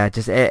was,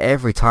 just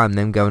every time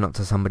them going up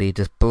to somebody,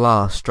 just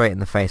blast straight in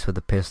the face with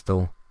a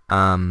pistol,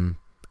 and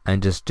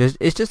just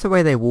it's just the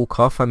way they walk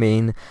off. I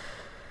mean,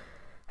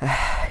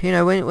 you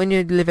know, when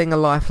you're living a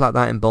life like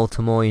that in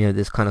Baltimore, you know,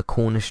 this kind of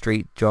corner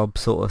street job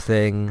sort of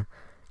thing,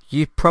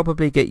 you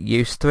probably get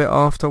used to it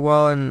after a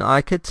while. And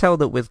I could tell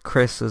that with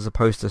Chris, as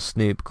opposed to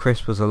Snoop,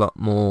 Chris was a lot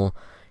more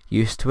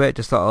used to it.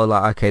 Just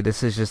like, okay,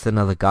 this is just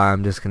another guy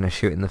I'm just gonna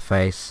shoot in the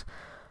face,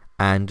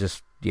 and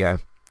just, you know,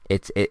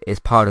 it's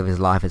part of his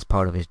life, it's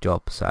part of his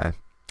job. So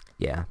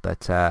yeah, but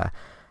that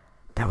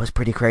was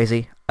pretty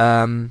crazy.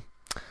 Who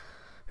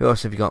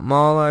else have you got?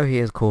 Marlo, he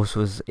of course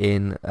was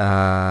in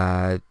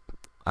at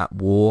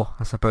war,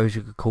 I suppose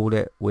you could call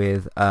it,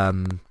 with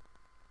Omar.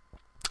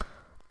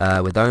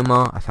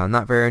 I found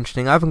that very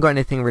interesting. I haven't got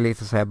anything really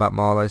to say about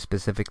Marlo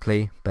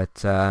specifically,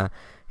 but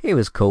he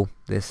was cool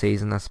this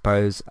season, I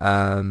suppose.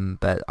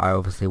 But I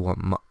obviously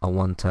want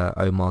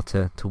Omar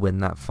to win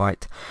that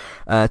fight.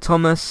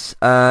 Thomas,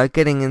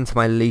 getting into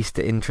my least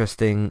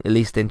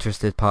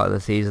interested part of the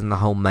season, the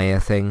whole Maya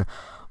thing.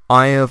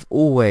 I have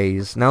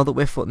always, now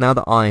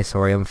that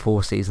I'm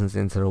 4 seasons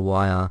into The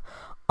Wire,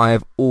 I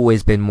have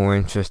always been more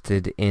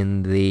interested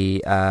in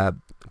the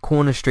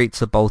corner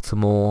streets of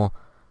Baltimore,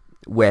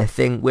 where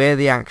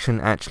the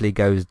action actually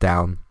goes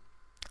down.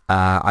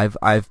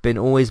 I've been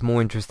always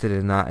more interested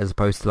in that as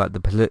opposed to like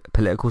the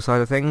political side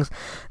of things.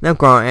 Now,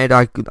 granted,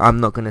 I'm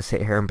not going to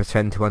sit here and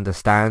pretend to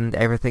understand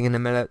everything in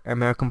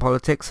American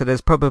politics, so there's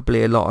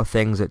probably a lot of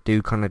things that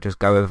do kind of just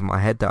go over my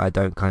head that I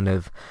don't kind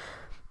of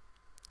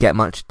get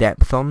much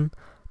depth on.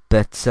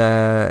 But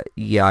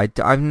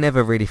I've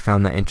never really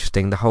found that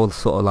interesting. The whole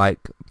sort of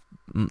like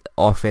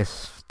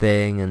office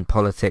thing and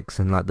politics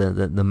and like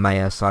the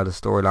mayor side of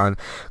the storyline.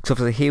 Because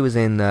obviously he was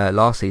in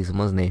last season,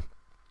 wasn't he?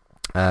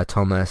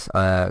 Thomas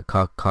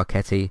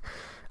Carcetti,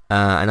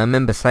 and I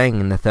remember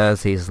saying in the 3rd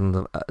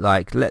season,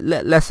 like,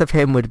 less of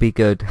him would be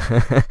good,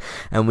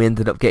 and we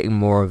ended up getting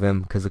more of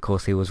him because of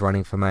course he was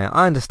running for mayor.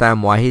 I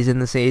understand why he's in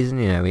the season,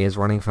 you know, he is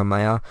running for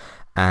mayor,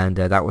 and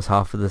that was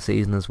half of the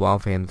season as well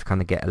for him to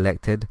kind of get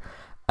elected.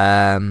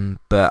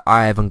 But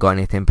I haven't got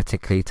anything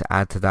particularly to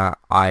add to that.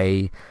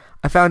 I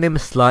found him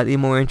slightly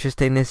more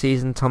interesting this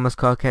season, Thomas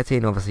Carcetti,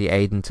 and obviously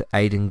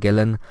Aidan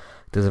Gillen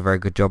does a very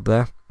good job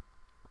there.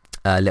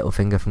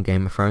 Littlefinger from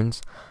Game of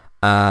Thrones.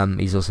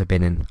 He's also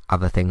been in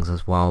other things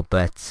as well,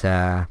 but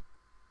I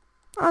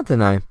don't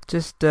know,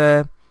 just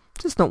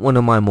not one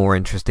of my more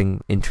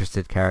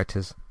interested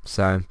characters.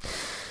 So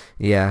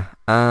yeah.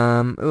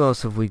 Who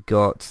else have we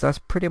got? So that's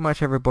pretty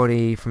much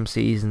everybody from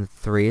season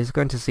 3. It's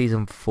going to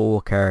season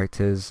 4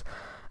 characters.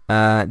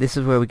 This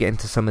is where we get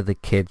into some of the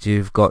kids.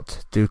 You've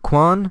got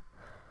Duquan,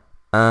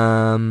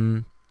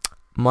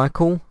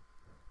 Michael,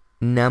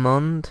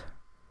 Namond,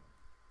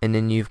 and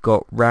then you've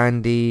got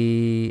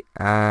Randy,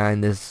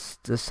 and there's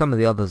some of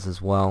the others as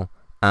well.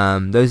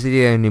 Those are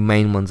the only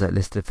main ones that are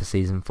listed for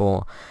season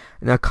 4.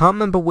 Now I can't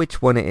remember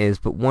which one it is,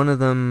 but one of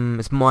them,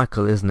 it's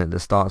Michael, isn't it, that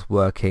starts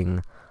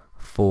working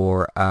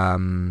for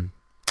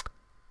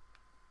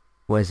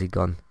where's he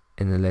gone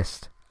in the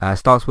list?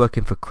 Starts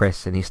working for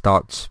Chris, and he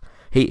starts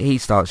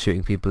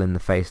shooting people in the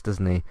face,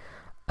 doesn't he?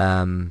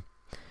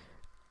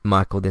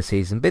 Michael this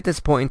season. Bit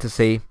disappointing to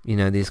see, you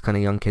know, these kind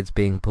of young kids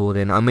being pulled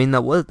in. I mean, there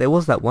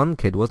was that one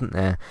kid, wasn't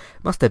there?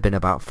 Must have been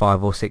about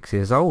 5 or 6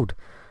 years old,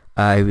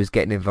 who was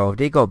getting involved.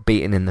 He got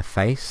beaten in the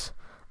face.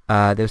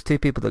 There was 2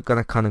 people that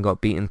kind of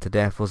got beaten to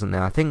death, wasn't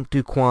there? I think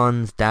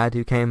Duquan's dad,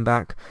 who came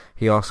back,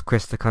 he asked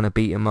Chris to kind of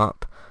beat him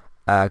up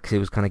because he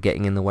was kind of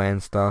getting in the way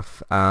and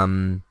stuff.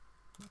 And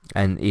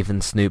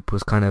even Snoop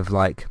was kind of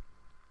like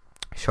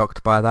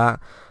shocked by that.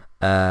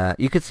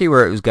 You could see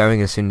where it was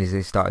going as soon as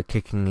they started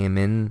kicking him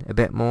in a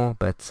bit more,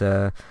 but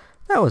that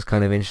was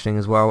kind of interesting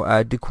as well.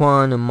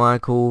 Duquan and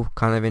Michael,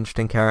 kind of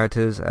interesting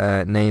characters.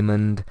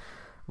 Namond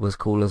was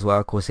cool as well.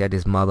 Of course, he had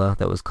his mother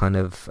that was kind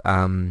of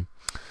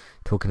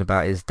talking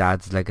about his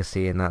dad's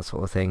legacy and that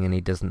sort of thing, and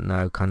he doesn't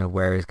know kind of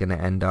where he's going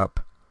to end up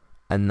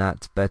and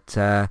that, but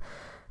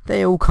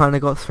they all kind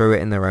of got through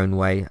it in their own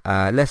way.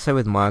 Less so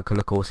with Michael,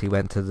 of course. He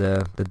went to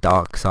the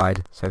dark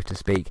side, so to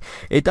speak.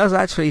 It does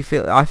actually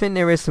feel, I think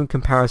there is some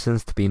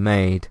comparisons to be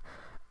made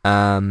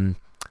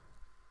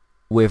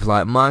with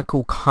like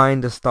Michael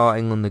kind of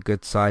starting on the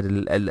good side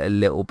a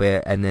little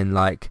bit, and then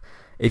like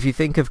if you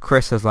think of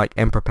Chris as like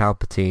Emperor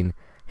Palpatine,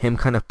 him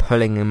kind of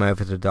pulling him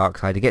over to the dark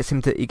side. He asks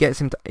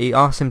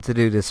him to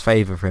do this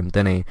favor for him,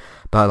 doesn't he?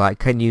 But like,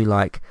 can you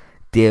like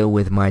deal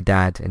with my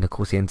dad, and of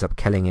course he ends up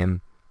killing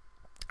him.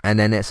 And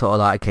then it's sort of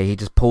like, okay, he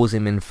just pulls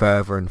him in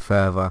further and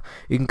further.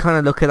 You can kind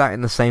of look at that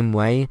in the same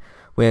way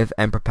with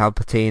Emperor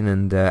Palpatine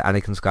and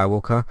Anakin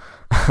Skywalker,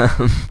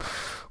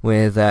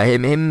 with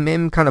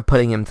him kind of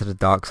pulling him to the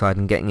dark side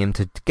and getting him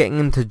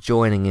to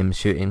joining him,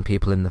 shooting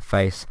people in the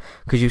face.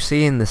 Because you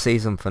see in the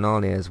season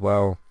finale as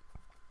well,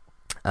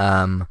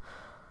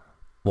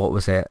 what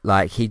was it?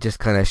 Like, he just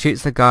kind of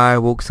shoots the guy,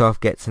 walks off,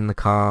 gets in the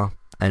car,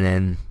 and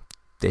then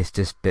it's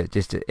just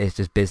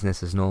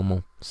business as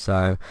normal.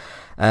 So,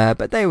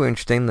 but they were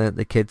interesting,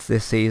 the kids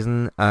this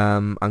season.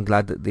 I'm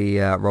glad that the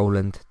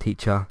Roland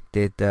teacher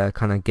did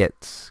kind of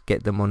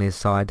get them on his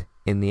side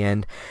in the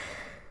end.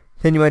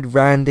 Then you had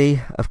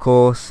Randy, of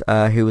course,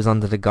 who was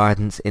under the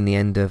guidance in the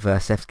end of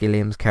Seth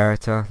Gilliam's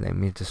character. Let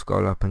me just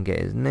scroll up and get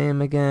his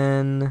name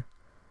again.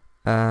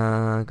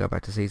 Go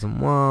back to season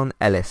 1.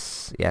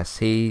 Ellis. Yes,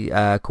 he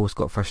of course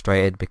got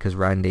frustrated because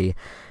Randy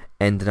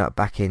ended up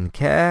back in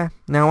care.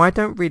 Now, I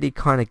don't really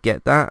kind of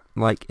get that.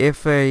 Like,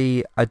 if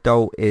a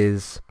adult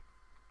is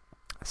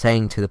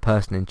saying to the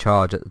person in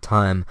charge at the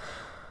time,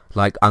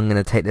 like, I'm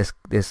going to take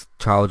this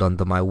child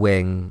under my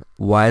wing,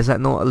 why is that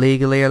not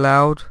legally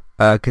allowed?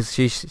 Because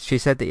she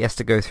said that he has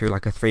to go through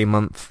like a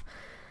 3-month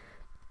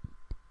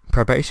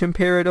probation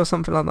period or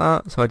something like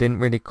that. So I didn't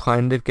really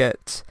kind of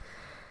get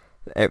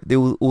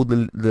all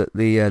the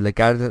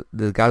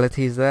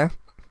legalities there.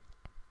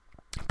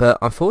 But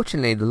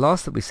unfortunately, the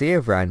last that we see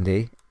of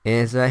Randy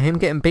is him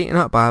getting beaten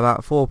up by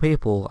about 4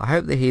 people. I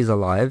hope that he's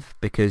alive,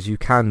 because you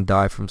can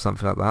die from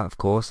something like that, of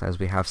course, as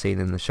we have seen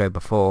in the show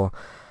before.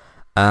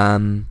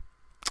 But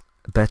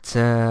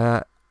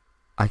I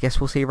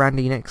guess we'll see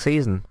Randy next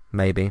season,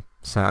 maybe.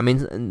 So, I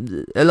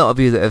mean, a lot of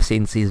you that have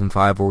seen season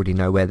 5 already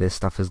know where this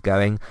stuff is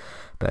going.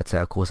 But,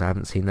 of course, I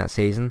haven't seen that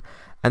season.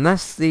 And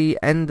that's the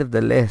end of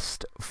the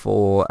list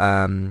for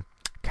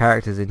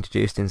characters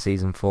introduced in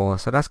season 4.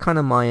 So that's kind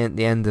of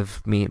the end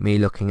of me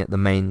looking at the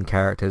main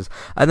characters.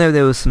 I know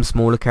there was some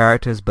smaller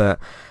characters, but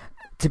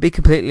to be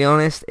completely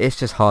honest, it's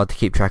just hard to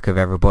keep track of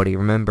everybody.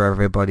 Remember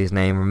everybody's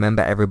name.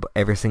 Remember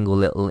every single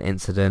little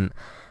incident.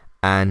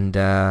 And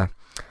I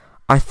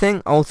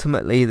think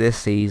ultimately this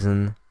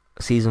season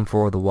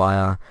 4 of The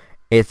Wire,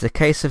 it's a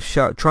case of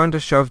trying to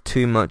shove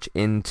too much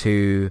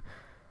into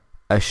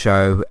a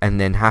show and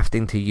then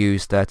having to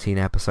use 13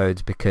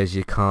 episodes because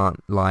you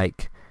can't,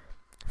 like,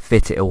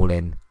 fit it all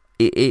in.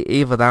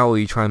 Either that, or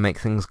you try and make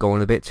things go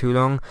on a bit too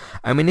long.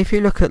 I mean, if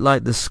you look at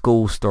like the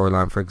school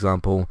storyline, for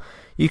example,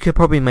 you could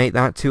probably make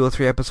that 2 or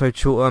 3 episodes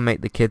shorter, make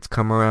the kids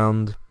come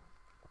around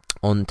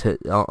onto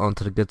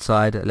the good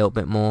side a little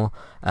bit more,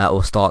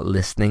 or start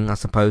listening, I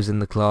suppose, in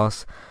the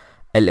class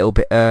a little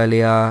bit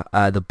earlier.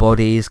 The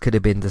bodies could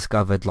have been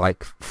discovered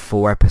like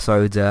 4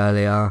 episodes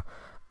earlier.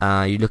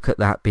 You look at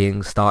that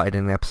being started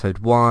in episode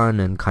 1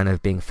 and kind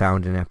of being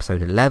found in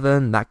episode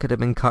 11. That could have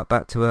been cut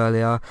back to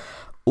earlier.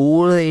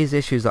 All of these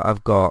issues that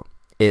I've got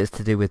is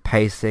to do with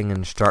pacing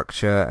and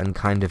structure and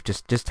kind of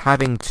just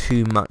having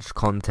too much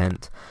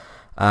content.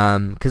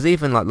 Because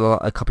even like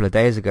a couple of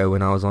days ago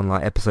when I was on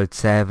like episode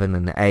 7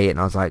 and 8, and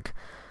I was like,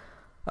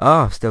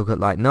 oh, I've still got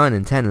like 9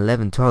 and 10,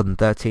 11, 12 and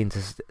 13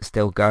 to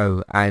still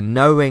go. And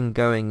knowing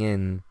going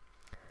in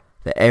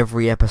that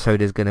every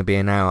episode is going to be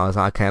an hour, I was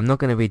like, okay, I'm not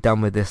going to be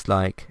done with this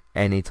like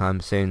anytime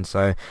soon.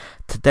 So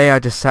today I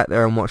just sat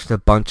there and watched a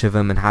bunch of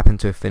them and happened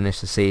to have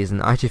finished the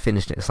season. I actually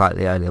finished it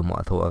slightly earlier than what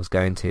I thought I was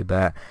going to,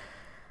 but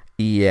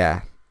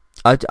yeah,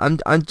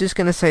 I'm just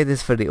going to say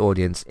this for the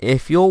audience.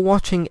 If you're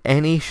watching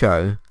any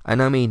show,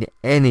 and I mean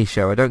any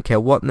show, I don't care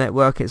what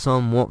network it's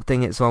on, what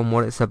thing it's on,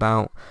 what it's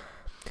about,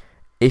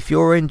 if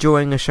you're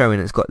enjoying a show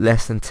and it's got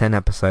less than 10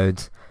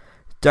 episodes,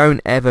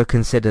 don't ever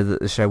consider that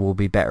the show will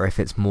be better if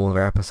it's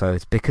more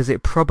episodes, because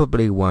it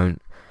probably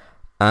won't.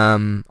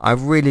 I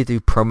really do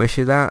promise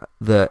you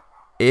that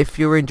if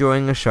you're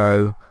enjoying a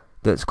show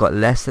that's got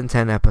less than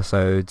 10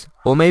 episodes,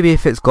 or maybe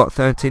if it's got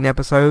 13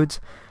 episodes,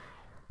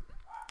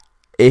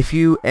 if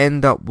you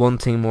end up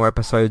wanting more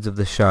episodes of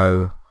the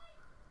show,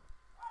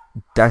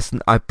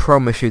 I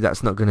promise you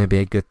that's not going to be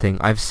a good thing.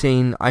 I've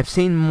seen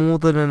more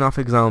than enough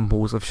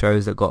examples of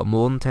shows that got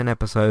more than 10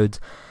 episodes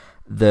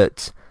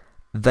that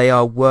they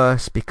are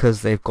worse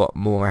because they've got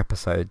more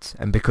episodes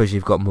and because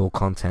you've got more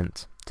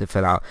content to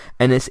fill out.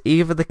 And it's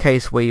either the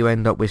case where you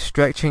end up with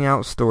stretching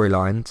out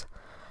storylines,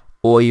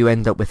 or you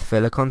end up with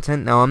filler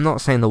content. Now, I'm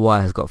not saying The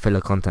Wire has got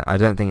filler content. I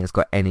don't think it's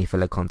got any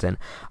filler content.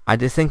 I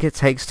just think it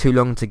takes too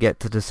long to get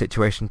to the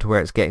situation to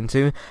where it's getting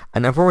to.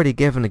 And I've already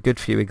given a good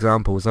few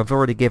examples. I've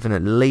already given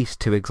at least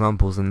 2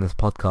 examples in this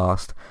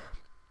podcast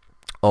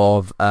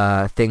of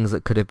things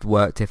that could have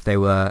worked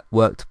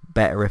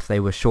better if they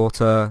were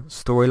shorter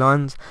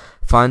storylines,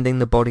 finding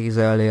the bodies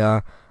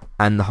earlier,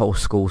 and the whole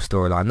school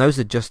storyline. Those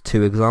are just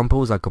 2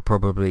 examples. I could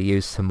probably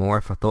use some more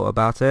if I thought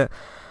about it.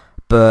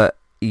 But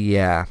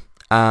yeah,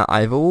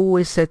 I've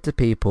always said to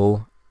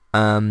people,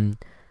 like,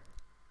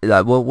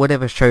 well,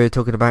 whatever show you're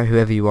talking about,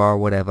 whoever you are,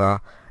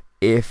 whatever,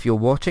 if you're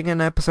watching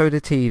an episode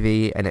of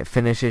TV and it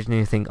finishes and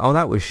you think, oh,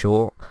 that was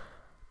short,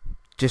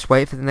 just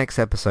wait for the next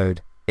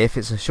episode. if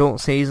it's a short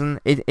season,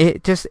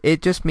 it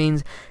just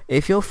means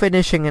if you're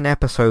finishing an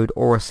episode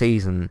or a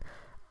season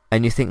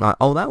and you think like,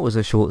 oh, that was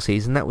a short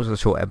season, that was a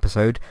short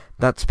episode,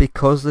 that's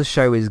because the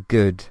show is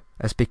good.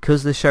 That's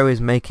because the show is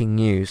making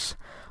use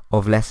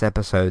of less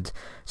episodes.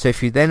 So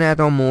if you then add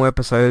on more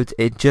episodes,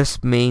 it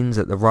just means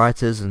that the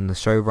writers and the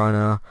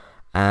showrunner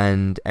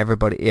and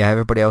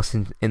everybody else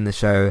in the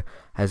show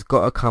has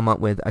got to come up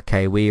with,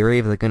 okay, we are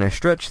either going to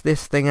stretch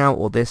this thing out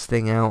or this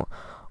thing out,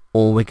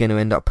 or we're going to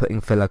end up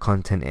putting filler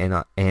content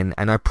in,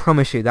 and I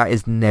promise you that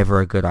is never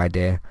a good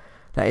idea.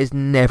 That is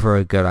never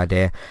a good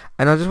idea.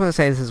 And I just want to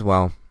say this as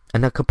well,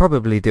 and I could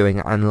probably do an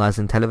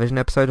analysing television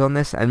episode on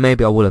this, and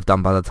maybe I will have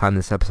done by the time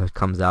this episode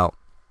comes out.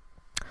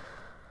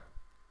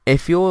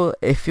 If you're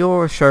a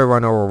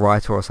showrunner or a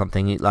writer or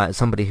something, like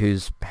somebody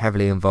who's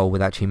heavily involved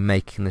with actually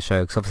making the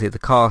show, because obviously the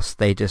cast,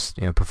 they just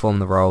perform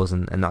the roles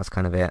and that's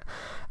kind of it.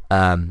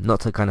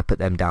 Not to kind of put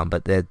them down,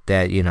 but they're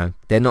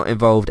not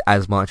involved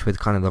as much with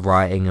kind of the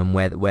writing and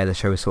where the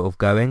show is sort of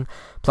going.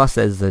 Plus,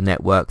 there's the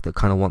network that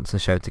kind of wants the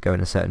show to go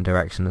in a certain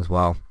direction as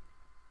well.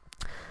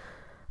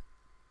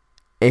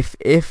 If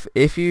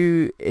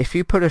you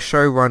put a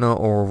showrunner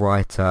or a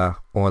writer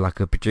or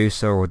like a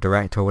producer or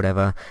director or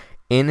whatever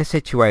in a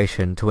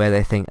situation to where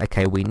they think,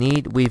 okay,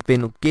 we've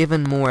been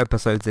given more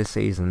episodes this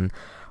season,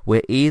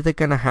 we're either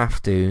gonna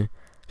have to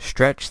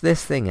stretch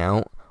this thing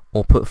out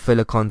or put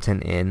filler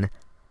content in.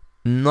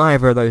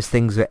 Neither of those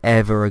things are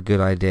ever a good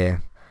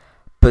idea.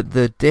 But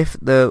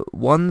the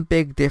one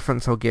big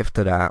difference I'll give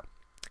to that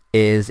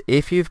is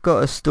if you've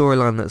got a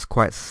storyline that's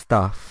quite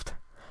stuffed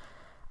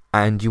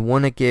and you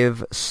want to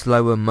give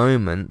slower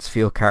moments for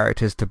your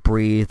characters to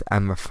breathe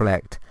and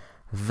reflect,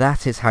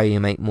 that is how you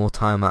make more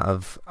time out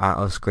of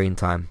screen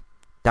time.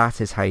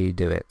 That is how you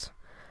do it.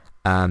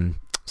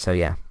 So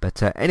yeah,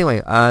 but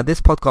anyway,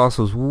 this podcast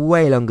was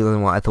way longer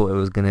than what I thought it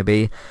was going to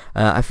be.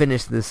 I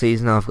finished the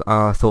season.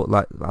 I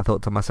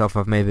thought to myself,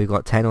 I've maybe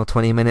got 10 or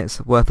 20 minutes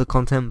worth of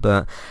content,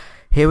 but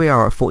here we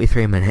are at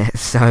 43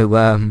 minutes.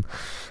 So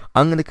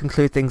I'm going to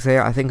conclude things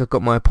here. I think I've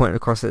got my point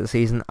across at the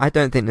season. I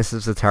don't think this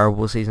is a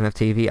terrible season of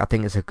TV. I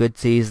think it's a good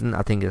season.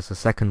 I think it's the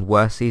second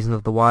worst season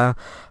of The Wire,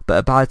 but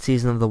a bad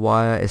season of The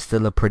Wire is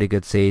still a pretty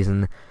good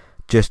season.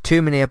 Just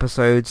too many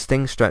episodes,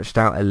 things stretched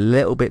out a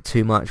little bit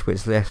too much,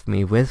 which left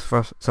me with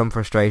some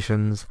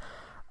frustrations.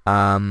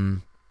 Yeah,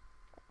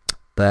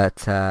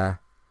 that's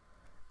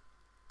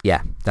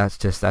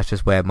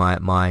just where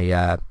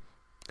my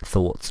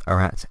thoughts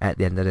are at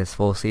the end of this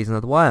fourth season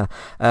of The Wire.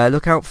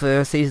 Look out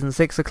for season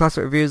 6 of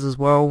Classic Reviews as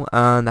well,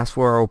 and that's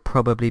where I'll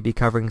probably be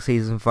covering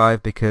season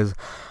 5 because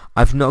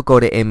I've not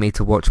got it in me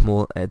to watch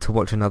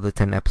another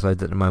 10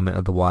 episodes at the moment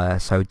of The Wire.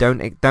 So don't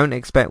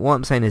expect, what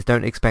I'm saying is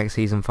don't expect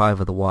season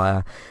 5 of The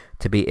Wire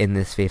to be in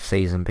this 5th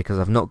season because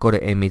I've not got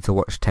it in me to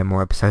watch 10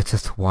 more episodes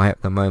of The Wire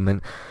at the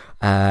moment.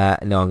 No,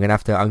 I'm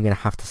gonna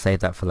have to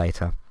save that for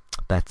later.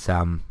 But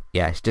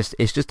yeah, it's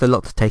just a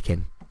lot to take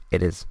in.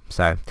 It is.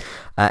 So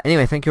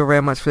anyway, thank you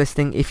very much for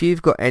listening. If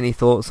you've got any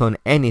thoughts on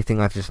anything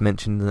I've just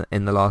mentioned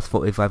in the last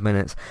 45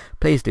 minutes,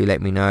 please do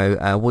let me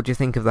know. What do you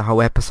think of the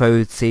whole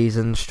episode,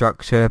 season,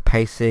 structure,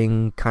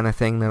 pacing kind of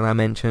thing that I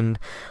mentioned,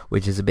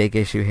 which is a big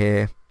issue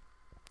here?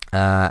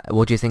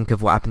 What do you think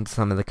of what happened to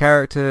some of the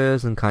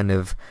characters and kind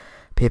of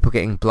people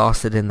getting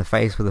blasted in the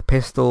face with a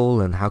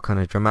pistol and how kind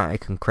of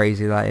dramatic and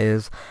crazy that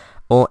is?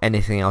 Or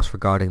anything else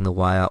regarding The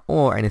Wire,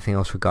 or anything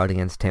else regarding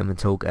Entertainment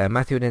Talk,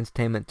 Matthew at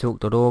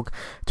entertainmenttalk.org,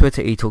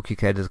 Twitter,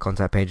 eTalkUK, there's a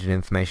contact page and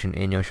information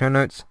in your show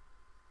notes.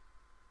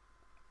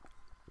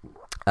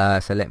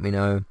 So let me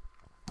know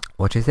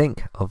what you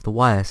think of The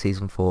Wire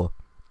Season 4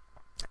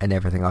 and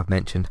everything I've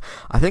mentioned.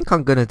 I think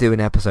I'm going to do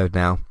an episode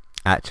now,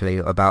 actually,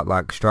 about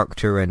like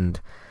structure and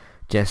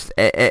just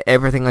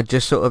everything I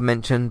just sort of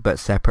mentioned, but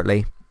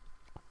separately,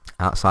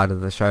 outside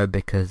of the show,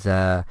 because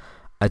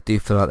I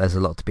do feel like there's a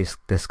lot to be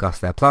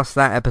discussed there. Plus,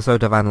 that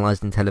episode of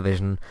Analysing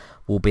Television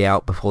will be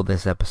out before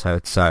this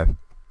episode, so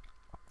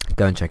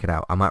go and check it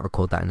out. I might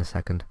record that in a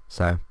second,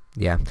 so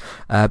yeah.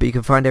 But you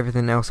can find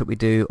everything else that we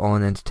do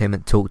on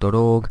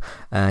entertainmenttalk.org,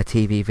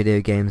 TV,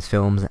 video games,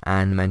 films,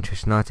 and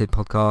Manchester United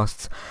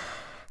podcasts.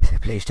 So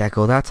please check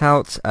all that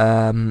out.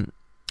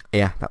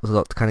 Yeah, that was a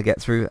lot to kind of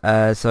get through,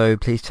 so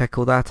please check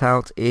all that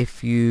out.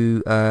 If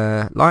you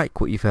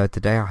like what you've heard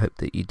today, I hope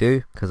that you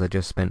do, because I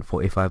just spent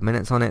 45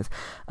 minutes on it.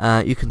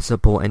 You can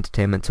support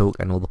Entertainment Talk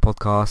and all the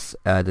podcasts.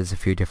 There's a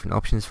few different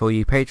options for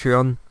you.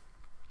 Patreon,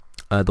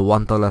 the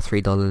 $1,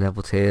 $3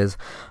 level tiers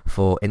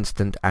for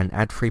instant and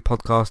ad-free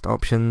podcast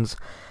options.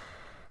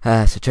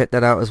 So check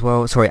that out as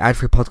well. Sorry,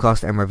 ad-free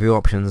podcast and review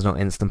options, not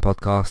instant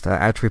podcast.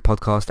 Ad-free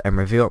podcast and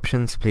review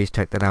options. Please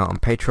check that out on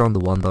Patreon, the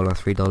 $1,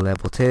 $3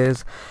 level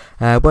tiers.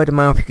 Word of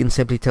mouth, you can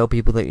simply tell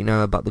people that you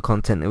know about the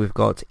content that we've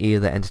got,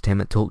 either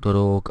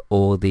entertainmenttalk.org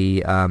or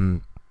the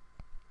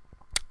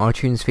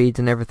iTunes feeds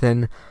and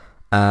everything.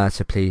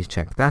 So please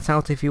check that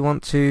out if you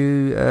want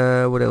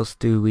to. What else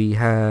do we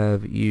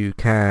have? You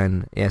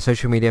can,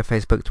 social media,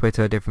 Facebook,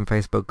 Twitter, different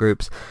Facebook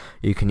groups.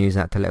 You can use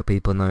that to let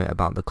people know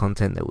about the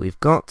content that we've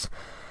got.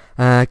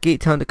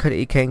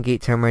 Geektown.co.uk and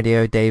Geektown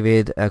Radio.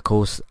 David, of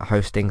course,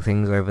 hosting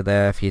things over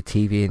there for your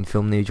TV and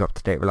film news, your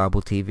up-to-date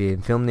reliable TV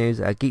and film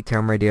news.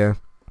 Geektown Radio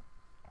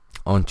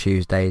on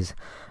Tuesdays,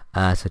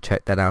 so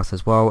check that out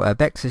as well.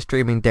 Bex is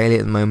streaming daily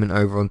at the moment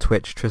over on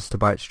Twitch, Trista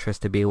Bytes,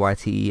 Trista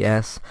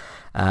Bytes,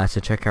 so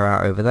check her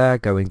out over there.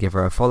 Go and give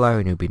her a follow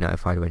and you'll be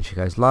notified when she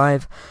goes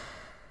live.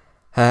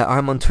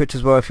 I'm on Twitch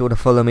as well if you want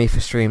to follow me for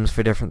streams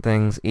for different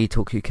things.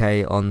 eTalk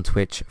UK on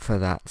Twitch for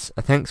that.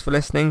 Thanks for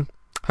listening.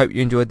 Hope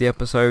you enjoyed the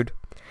episode,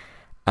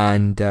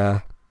 and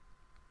I'll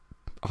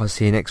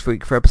see you next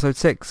week for episode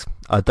 6.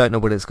 I don't know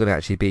what it's going to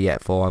actually be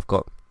yet for. I've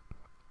got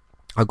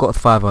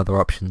 5 other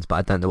options, but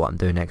I don't know what I'm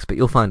doing next, but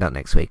you'll find out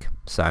next week.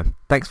 So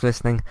thanks for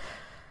listening,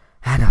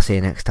 and I'll see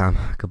you next time.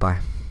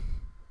 Goodbye.